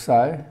over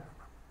xi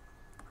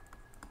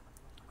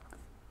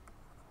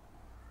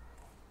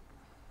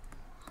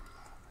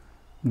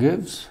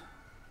gives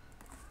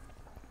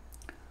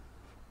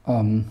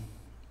 1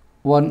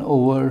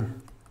 over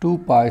 2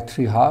 pi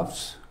 3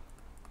 halves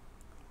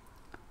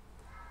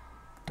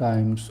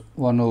times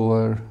 1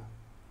 over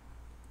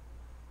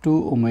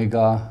 2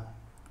 omega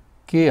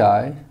ki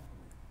and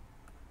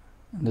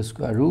the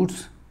square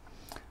roots,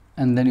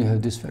 and then you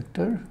have this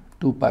factor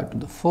 2 pi to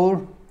the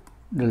 4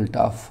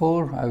 delta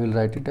 4. I will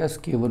write it as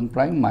k1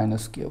 prime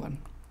minus k1.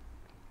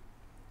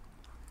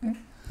 Okay.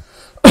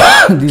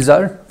 These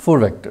are 4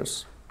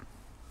 vectors.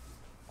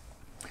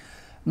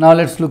 Now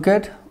let's look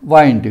at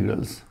y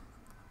integrals.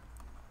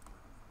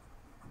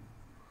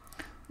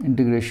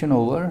 Integration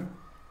over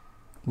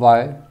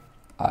y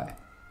I.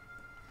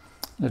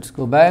 Let's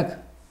go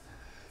back.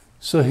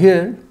 So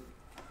here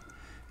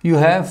you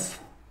have,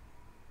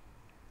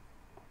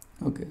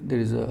 okay, there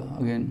is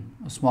again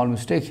a small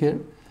mistake here.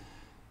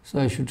 So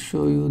I should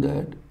show you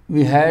that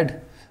we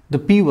had the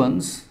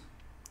p1s,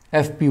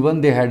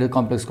 fp1, they had a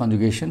complex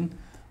conjugation,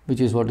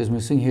 which is what is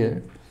missing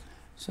here.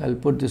 So I'll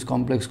put this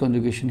complex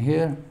conjugation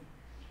here.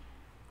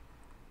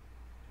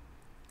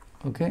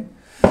 Okay.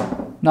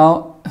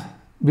 Now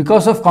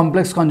because of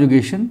complex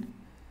conjugation,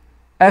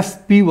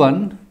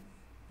 fp1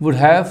 would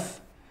have,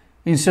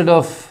 instead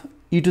of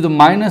e to the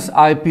minus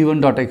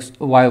ip1 dot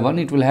y1,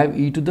 it will have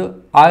e to the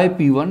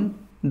ip1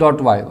 dot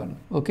y1.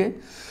 Okay.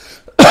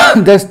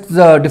 That's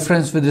the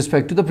difference with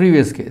respect to the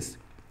previous case.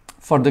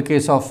 For the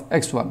case of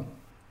x1,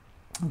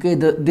 okay,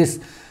 this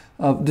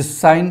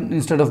sign,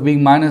 instead of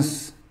being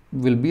minus,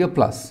 will be a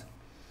plus.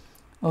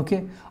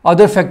 Okay.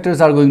 Other factors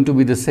are going to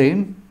be the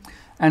same,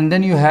 and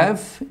then you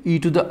have e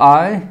to the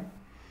I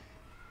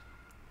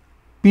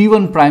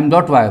p1 prime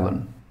dot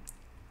y1.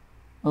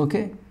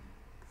 Okay.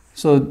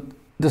 So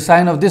the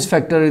sign of this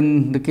factor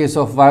in the case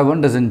of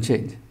y1 doesn't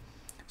change.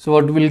 So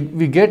what will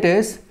we get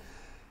is,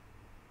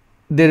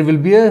 there will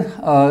be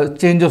a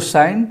change of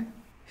sign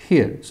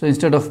here. So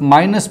instead of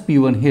minus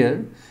p1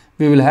 here,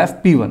 we will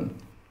have p1.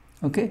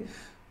 Okay.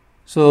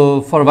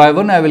 So for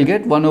y1 I will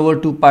get 1 over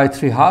 2 pi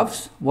 3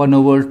 halves, 1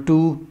 over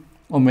 2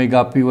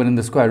 omega p1 in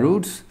the square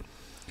roots,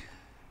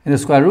 in the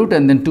square root,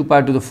 and then 2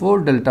 pi to the 4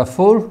 delta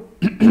 4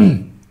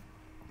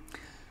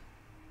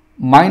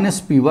 minus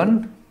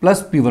p1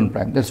 plus p1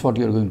 prime. That's what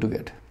you are going to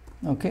get.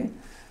 Okay.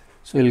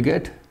 So you'll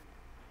get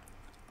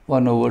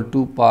 1 over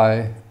 2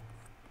 pi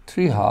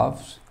 3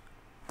 halves,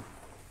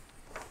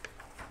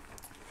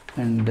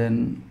 and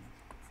then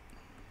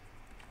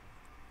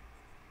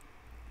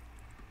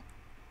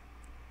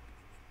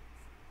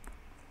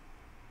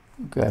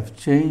okay, I've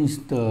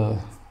changed the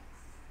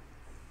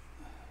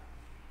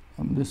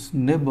this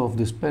nib of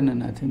this pen,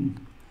 and I think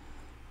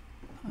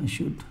I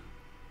should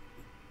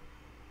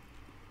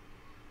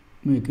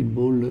make it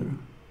bolder.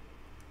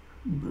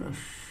 Brush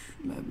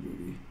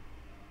library.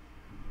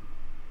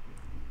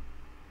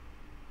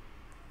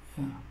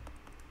 Yeah.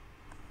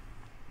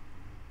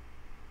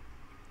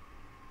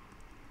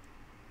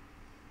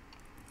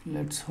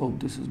 Let's hope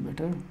this is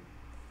better.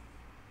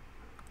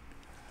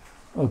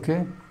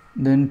 Okay,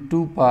 then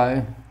 2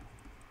 pi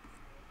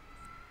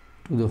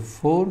to the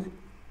 4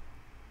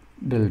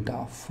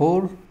 delta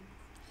 4,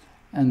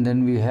 and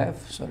then we have,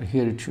 sorry,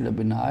 here it should have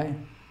been I,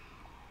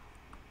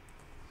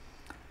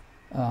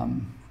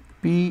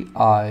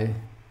 pi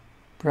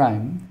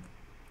prime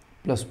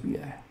plus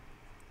pi.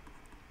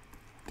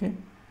 Okay,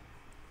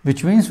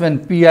 which means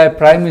when pi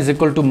prime is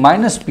equal to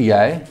minus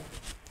pi,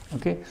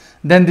 okay,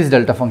 then this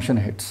delta function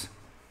hits.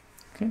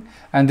 Okay,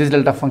 and this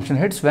delta function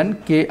hits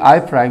when ki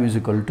prime is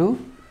equal to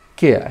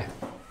ki.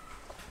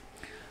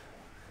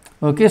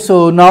 Okay,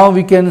 so now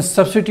we can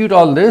substitute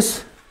all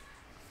this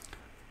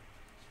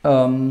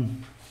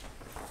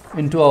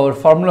into our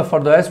formula for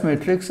the S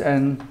matrix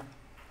and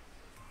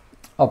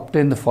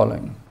obtain the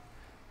following.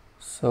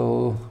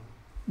 So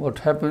what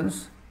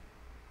happens,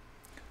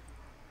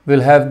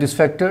 we'll have these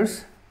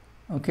factors,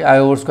 okay, I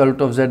over square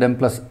root of zm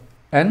plus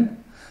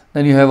n.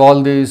 then you have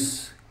all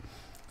these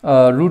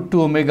root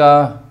 2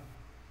 omega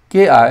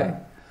ki,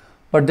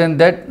 but then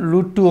that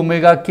root 2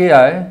 omega ki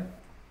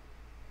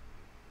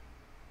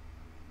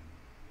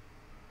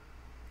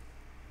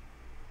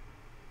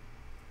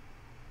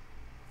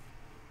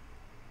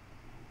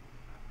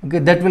okay,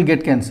 that will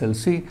get cancelled.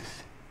 See,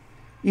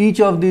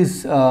 each of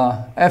these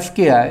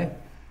fki,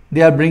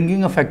 they are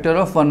bringing a factor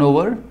of 1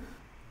 over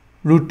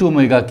root 2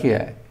 omega ki.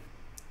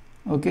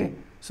 Okay,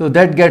 so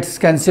that gets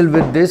cancelled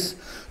with this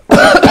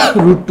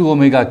root 2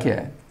 omega ki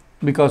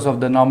because of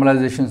the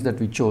normalizations that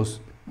we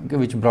chose, okay,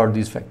 which brought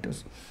these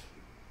factors.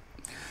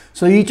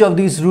 So each of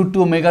these root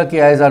 2 omega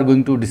ki's are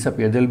going to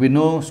disappear. There will be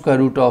no square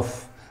root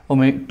of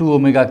 2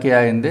 omega ki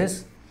in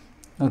this.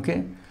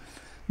 Okay,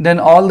 then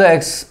all the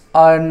x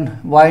and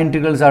y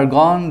integrals are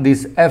gone.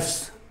 These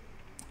f's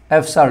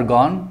are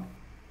gone.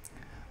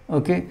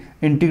 Okay,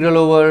 integral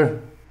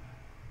over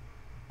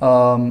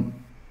d4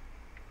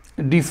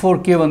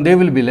 k1, they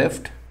will be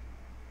left.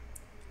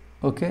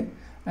 Okay,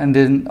 and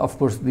then of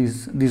course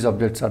these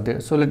objects are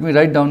there. So let me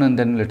write down and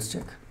then let's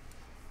check.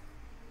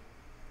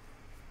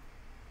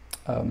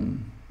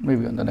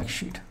 Maybe on the next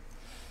sheet.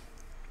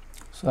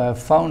 So I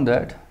have found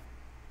that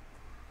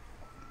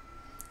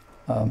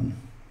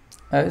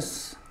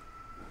S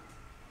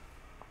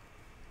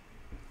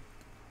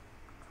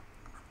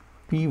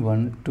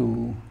P1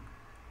 to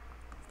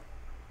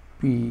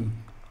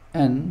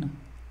Pn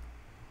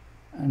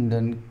and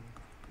then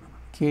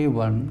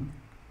K1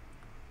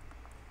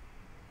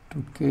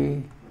 to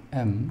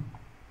Km,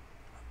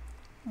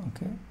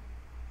 okay,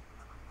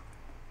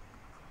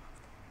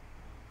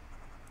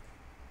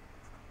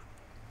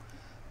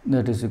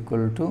 that is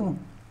equal to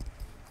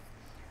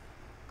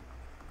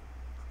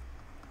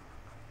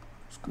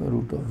square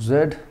root of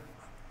z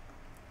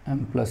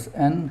m plus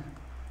n.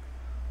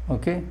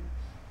 Okay,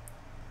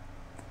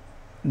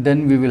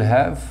 then we will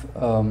have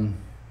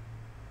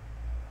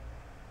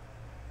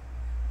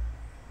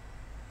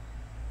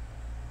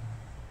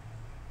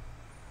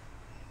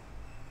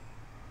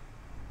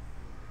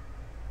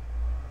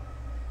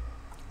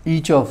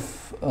each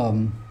of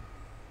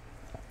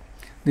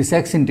these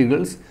x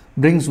integrals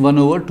brings 1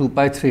 over 2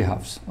 pi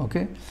 3/2.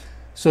 Okay,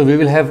 so we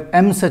will have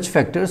m such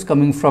factors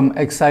coming from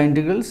xi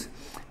integrals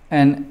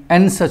and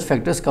n such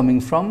factors coming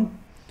from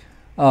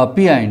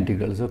pi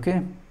integrals.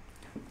 Okay,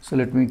 so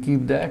let me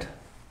keep that.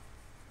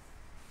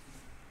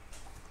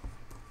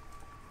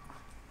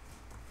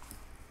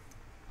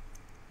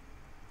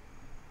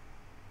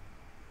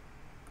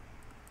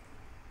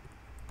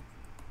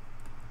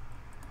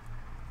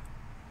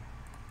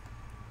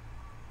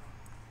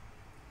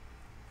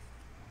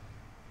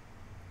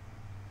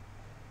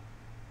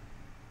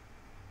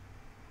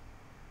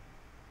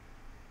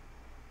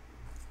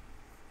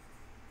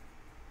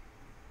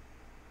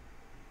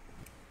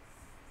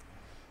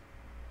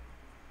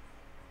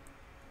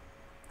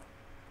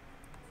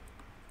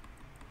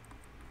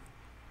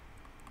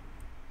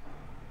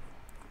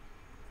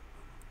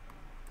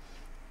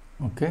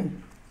 Okay,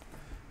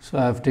 so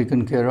I have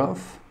taken care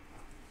of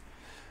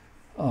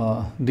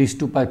these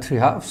 2 pi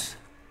 3/2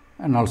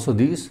 and also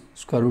these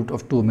square root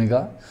of 2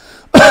 omega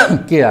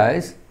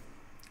ki's,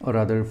 or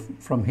rather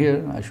from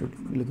here I should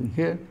be looking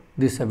here,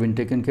 these have been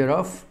taken care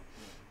of.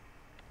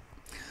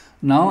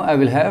 Now I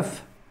will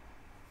have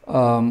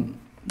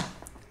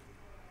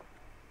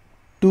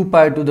 2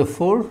 pi to the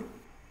 4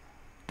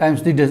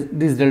 times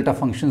these delta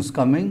functions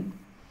coming.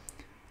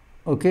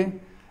 Okay,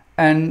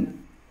 and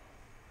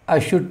I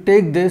should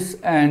take this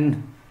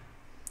and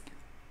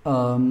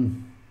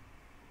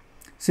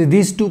see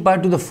these 2 pi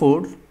to the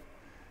 4.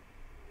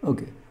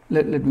 Okay,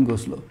 let me go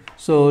slow.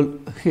 So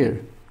here,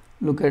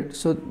 look at,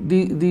 so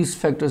these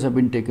factors have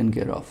been taken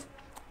care of.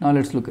 Now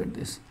let's look at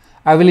this.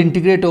 I will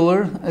integrate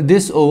over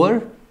this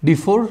over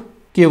d4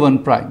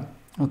 k1 prime.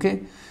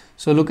 Okay,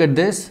 so look at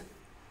this.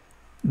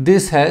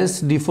 This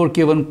has d4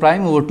 k1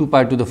 prime over 2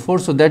 pi to the 4.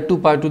 So that 2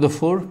 pi to the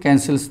 4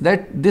 cancels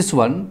this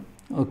one.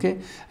 Okay,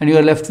 and you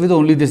are left with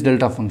only this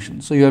delta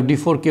function. So you have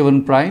d4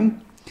 k1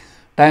 prime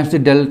times the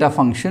delta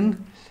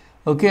function.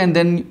 Okay, and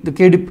then the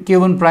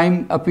k1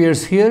 prime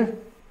appears here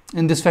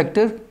in this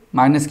factor,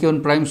 minus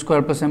k1 prime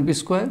square plus mp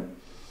square.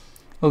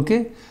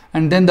 Okay,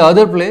 and then the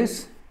other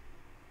place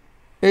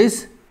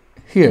is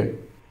here,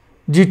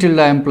 g tilde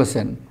m plus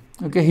n.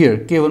 Okay, here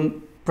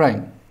k1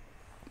 prime.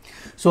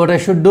 So what I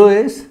should do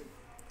is,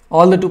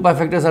 all the 2 pi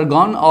factors are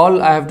gone.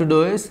 All I have to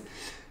do is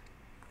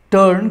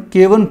turn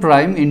k1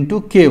 prime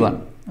into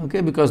k1,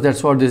 okay, because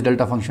that's what this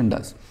delta function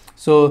does.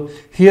 So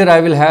here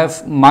I will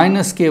have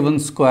minus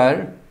k1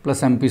 square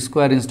plus mp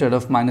square instead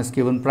of minus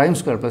k1 prime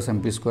square plus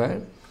mp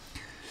square.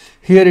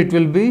 Here it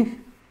will be,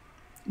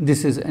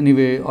 this is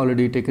anyway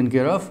already taken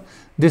care of,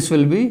 this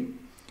will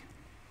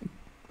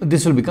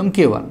become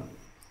k1.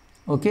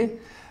 Okay,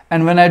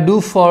 and when I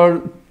do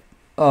for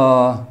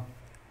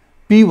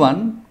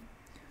p1,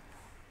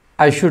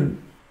 I should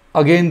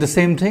again the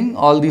same thing,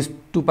 all these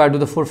 2 pi to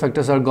the 4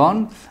 factors are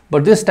gone,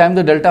 but this time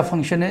the delta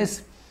function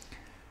is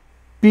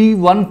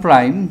p1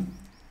 prime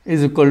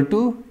is equal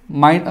to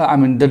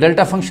the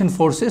delta function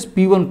forces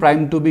p1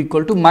 prime to be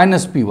equal to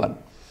minus p1.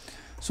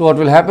 So what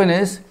will happen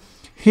is,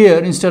 here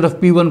instead of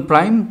P1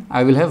 prime,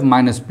 I will have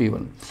minus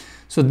P1.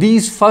 So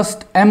these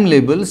first M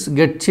labels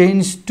get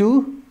changed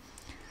to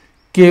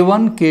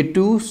K1,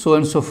 K2, so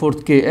and so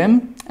forth,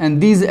 Km, and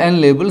these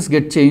N labels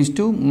get changed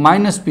to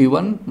minus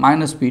P1,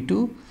 minus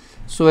P2,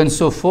 so and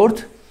so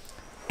forth,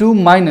 to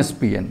minus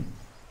Pn.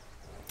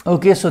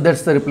 Okay, so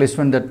that's the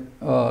replacement that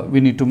we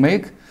need to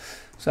make.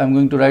 So I'm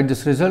going to write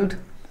this result.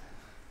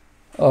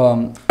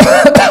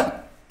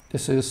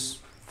 This is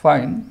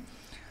fine.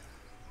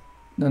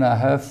 Then I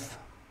have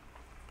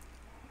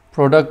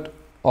product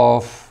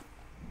of,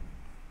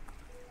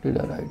 did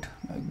I write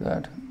like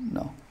that?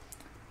 No.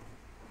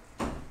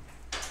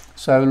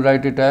 So I will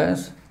write it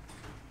as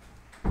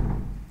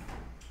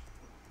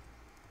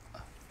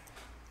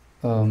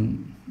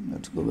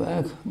let's go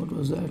back. What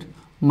was that?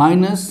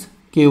 Minus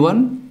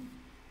K1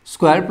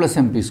 square plus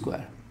MP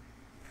square.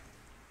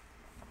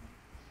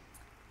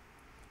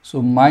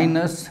 So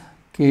minus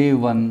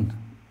K1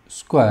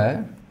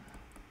 square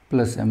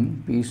plus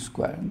MP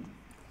square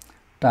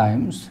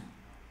times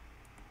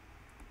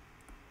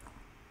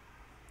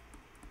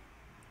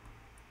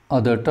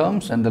other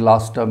terms, and the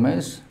last term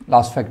is,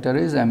 last factor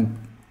is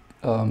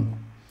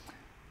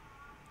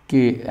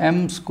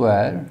Km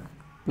square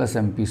plus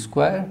MP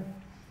square.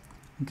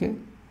 Okay.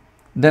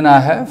 Then I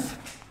have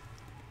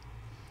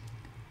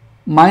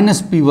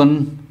minus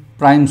P1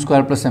 prime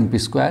square plus MP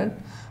square,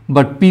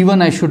 but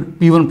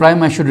P1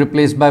 prime I should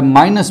replace by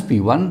minus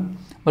P1,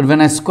 but when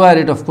I square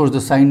it, of course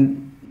the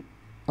sign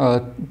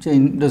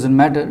change doesn't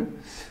matter.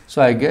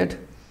 So I get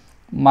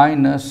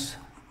minus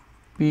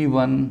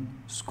P1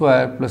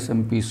 square plus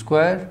MP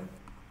square,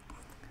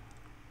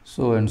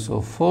 so and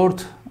so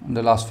forth, and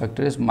the last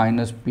factor is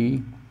minus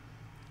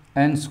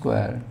Pn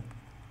square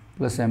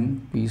plus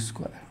MP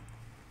square.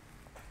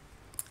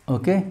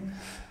 Okay.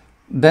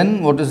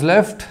 Then what is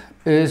left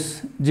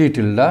is G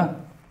tilde,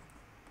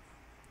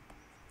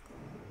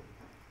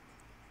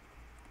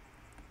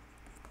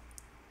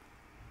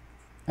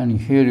 and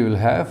here you will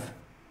have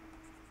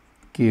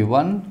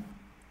K1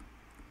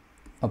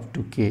 up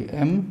to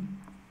Km,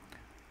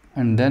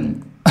 and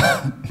then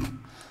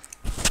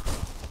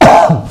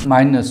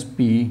minus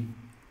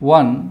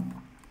P1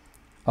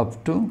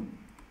 up to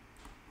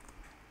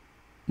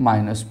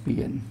minus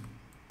Pn.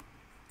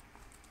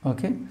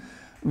 Okay,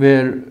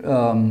 where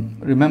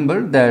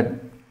remember that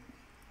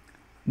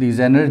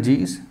these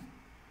energies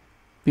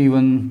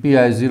P1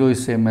 Pi0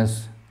 is same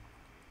as,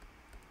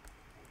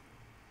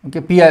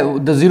 okay, Pi,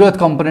 the zeroth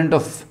component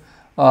of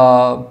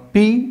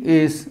P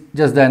is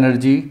just the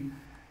energy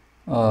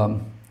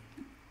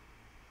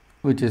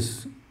which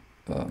is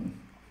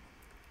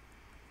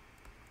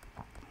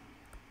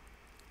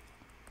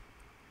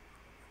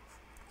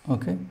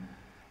okay,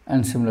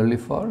 and similarly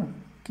for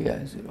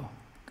Ki0.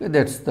 Okay,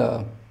 that's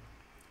the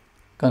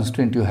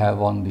constraint you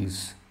have on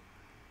these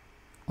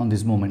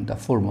momenta,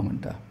 4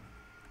 momenta.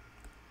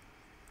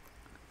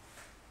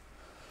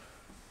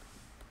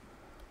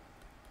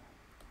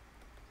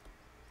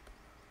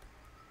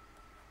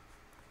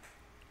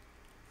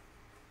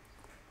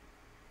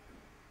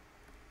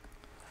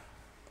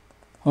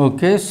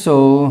 Okay,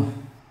 so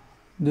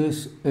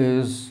this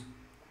is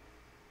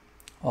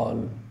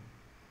all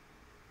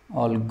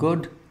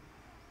good.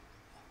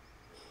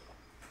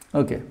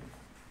 Okay,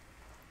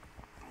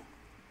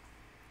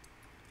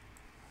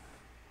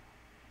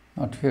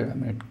 not here, I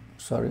mean,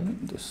 sorry,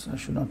 this I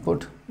should not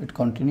put, it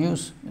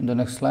continues in the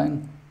next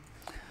line.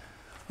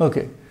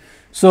 Okay,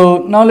 so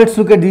now let's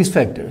look at these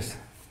factors.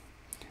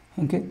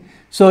 Okay,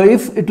 so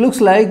if it looks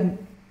like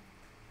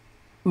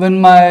when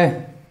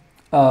my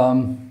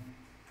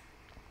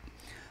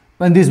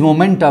when these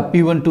momenta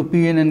P1 to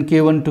Pn and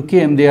K1 to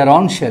Km, they are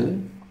on shell.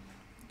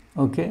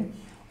 Okay,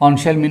 on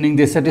shell meaning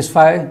they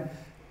satisfy,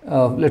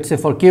 let's say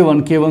for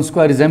K1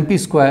 square is MP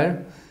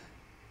square.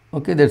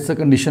 Okay, that's the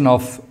condition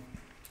of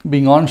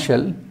being on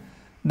shell.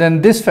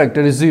 Then this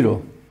factor is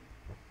 0.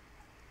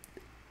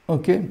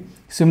 Okay,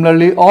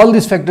 similarly all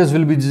these factors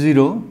will be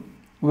 0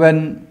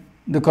 when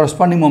the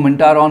corresponding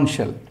momenta are on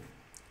shell.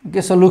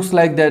 Okay, so looks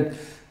like that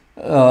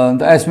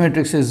the S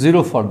matrix is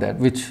 0 for that,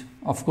 which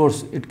of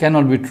course it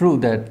cannot be true,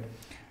 that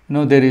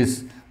there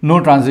is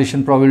no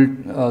transition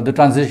probability. The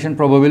transition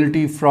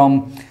probability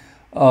from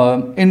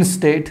in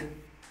state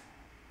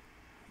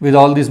with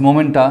all these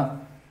momenta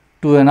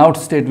to an out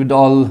state with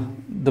all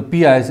the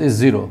Pi's is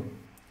 0.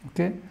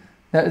 Okay,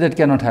 that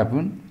cannot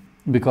happen,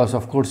 because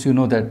of course you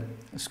know that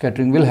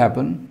scattering will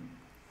happen.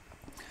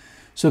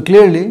 So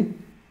clearly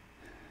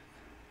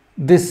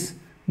these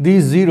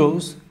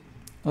zeros,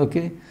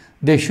 okay,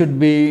 they should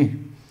be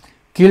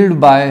killed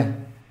by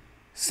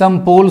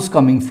some poles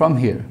coming from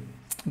here.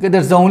 Okay,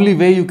 that's the only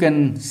way you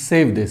can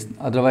save this,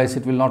 otherwise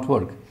it will not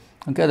work.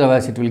 Okay,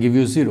 otherwise it will give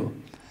you 0.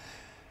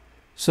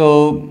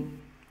 So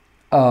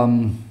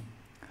the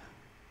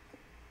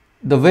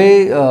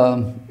way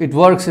it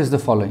works is the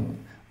following.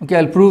 Okay,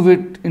 I'll prove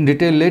it in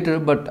detail later,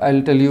 but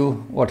I'll tell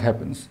you what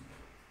happens.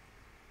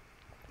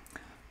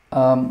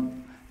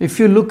 If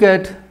you look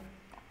at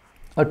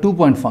a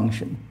 2-point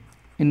function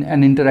in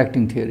an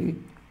interacting theory,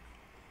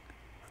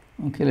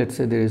 Okay, let's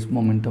say there is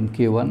momentum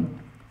k1.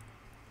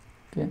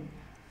 Okay,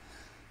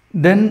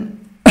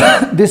 then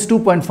this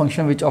 2-point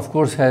function, which of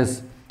course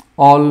has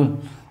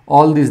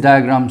all these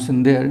diagrams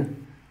in there,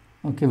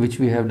 okay, which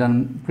we have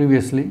done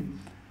previously.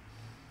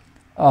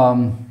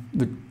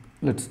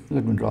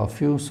 Let me draw a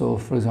few. So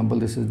for example,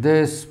 this is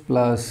this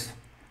plus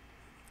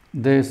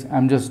this.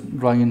 I'm just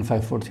drawing in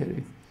 5-4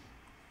 theory,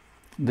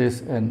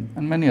 this and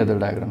many other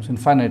diagrams,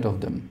 infinite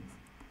of them.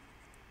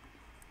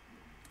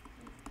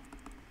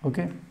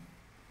 Okay,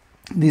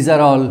 these are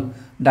all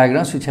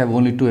diagrams which have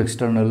only two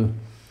external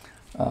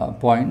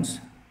points,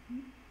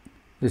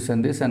 this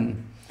and this.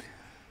 And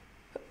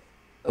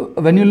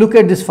when you look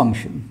at this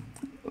function,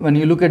 when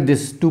you look at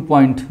this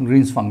 2-point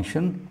Green's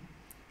function,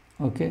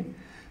 okay,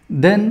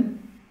 then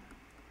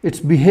its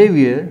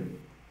behavior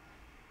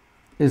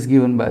is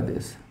given by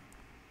this.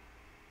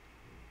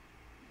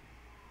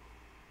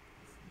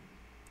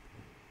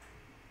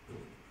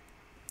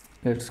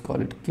 Let's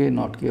call it k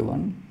not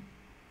k1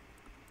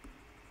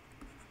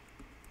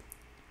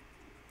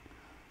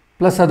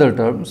 plus other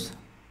terms.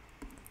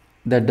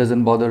 That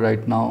doesn't bother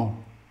right now.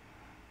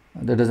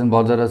 That doesn't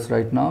bother us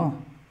right now.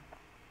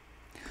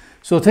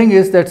 So thing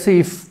is that, see,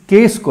 if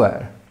k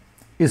square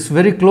is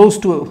very close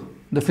to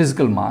the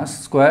physical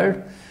mass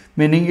squared,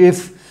 meaning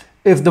if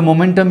the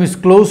momentum is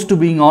close to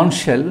being on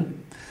shell,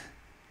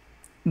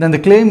 then the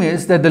claim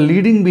is that the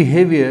leading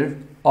behavior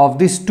of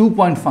this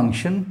 2-point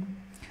function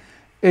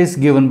is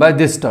given by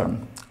this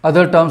term.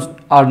 Other terms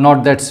are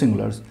not that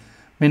similar,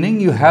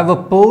 meaning you have a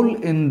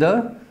pole in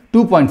the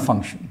 2-point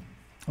function,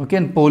 okay,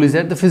 and pole is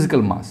at the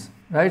physical mass,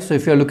 right? So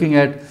if you are looking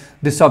at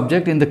this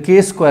object in the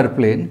k square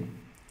plane,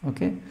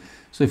 okay,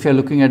 so if you are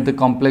looking at the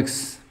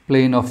complex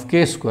plane of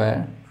k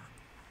square,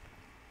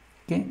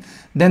 okay,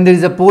 then there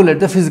is a pole at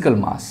the physical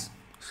mass.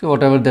 So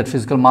whatever that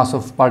physical mass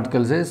of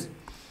particles is,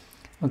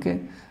 okay,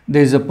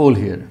 there is a pole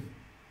here.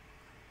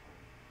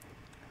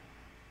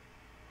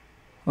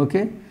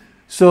 Okay,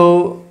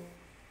 so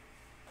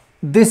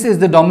this is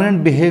the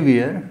dominant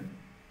behavior,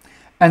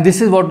 and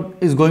this is what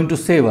is going to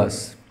save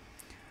us,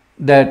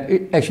 that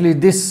actually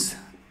these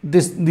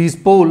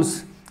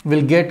poles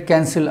will get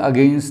cancelled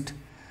against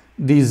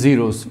these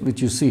zeros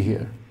which you see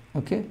here.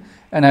 Okay,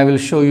 and I will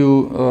show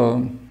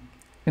you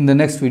in the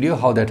next video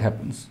how that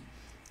happens.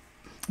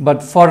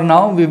 But for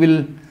now we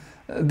will,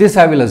 this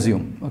I will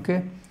assume,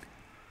 okay,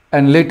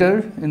 and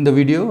later in the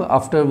video,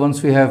 after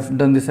once we have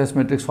done this S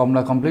matrix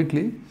formula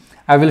completely,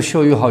 I will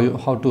show you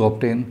how to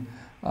obtain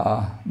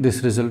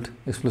this result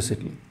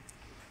explicitly.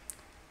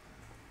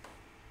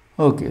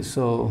 Okay,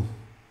 so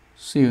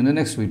see you in the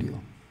next video.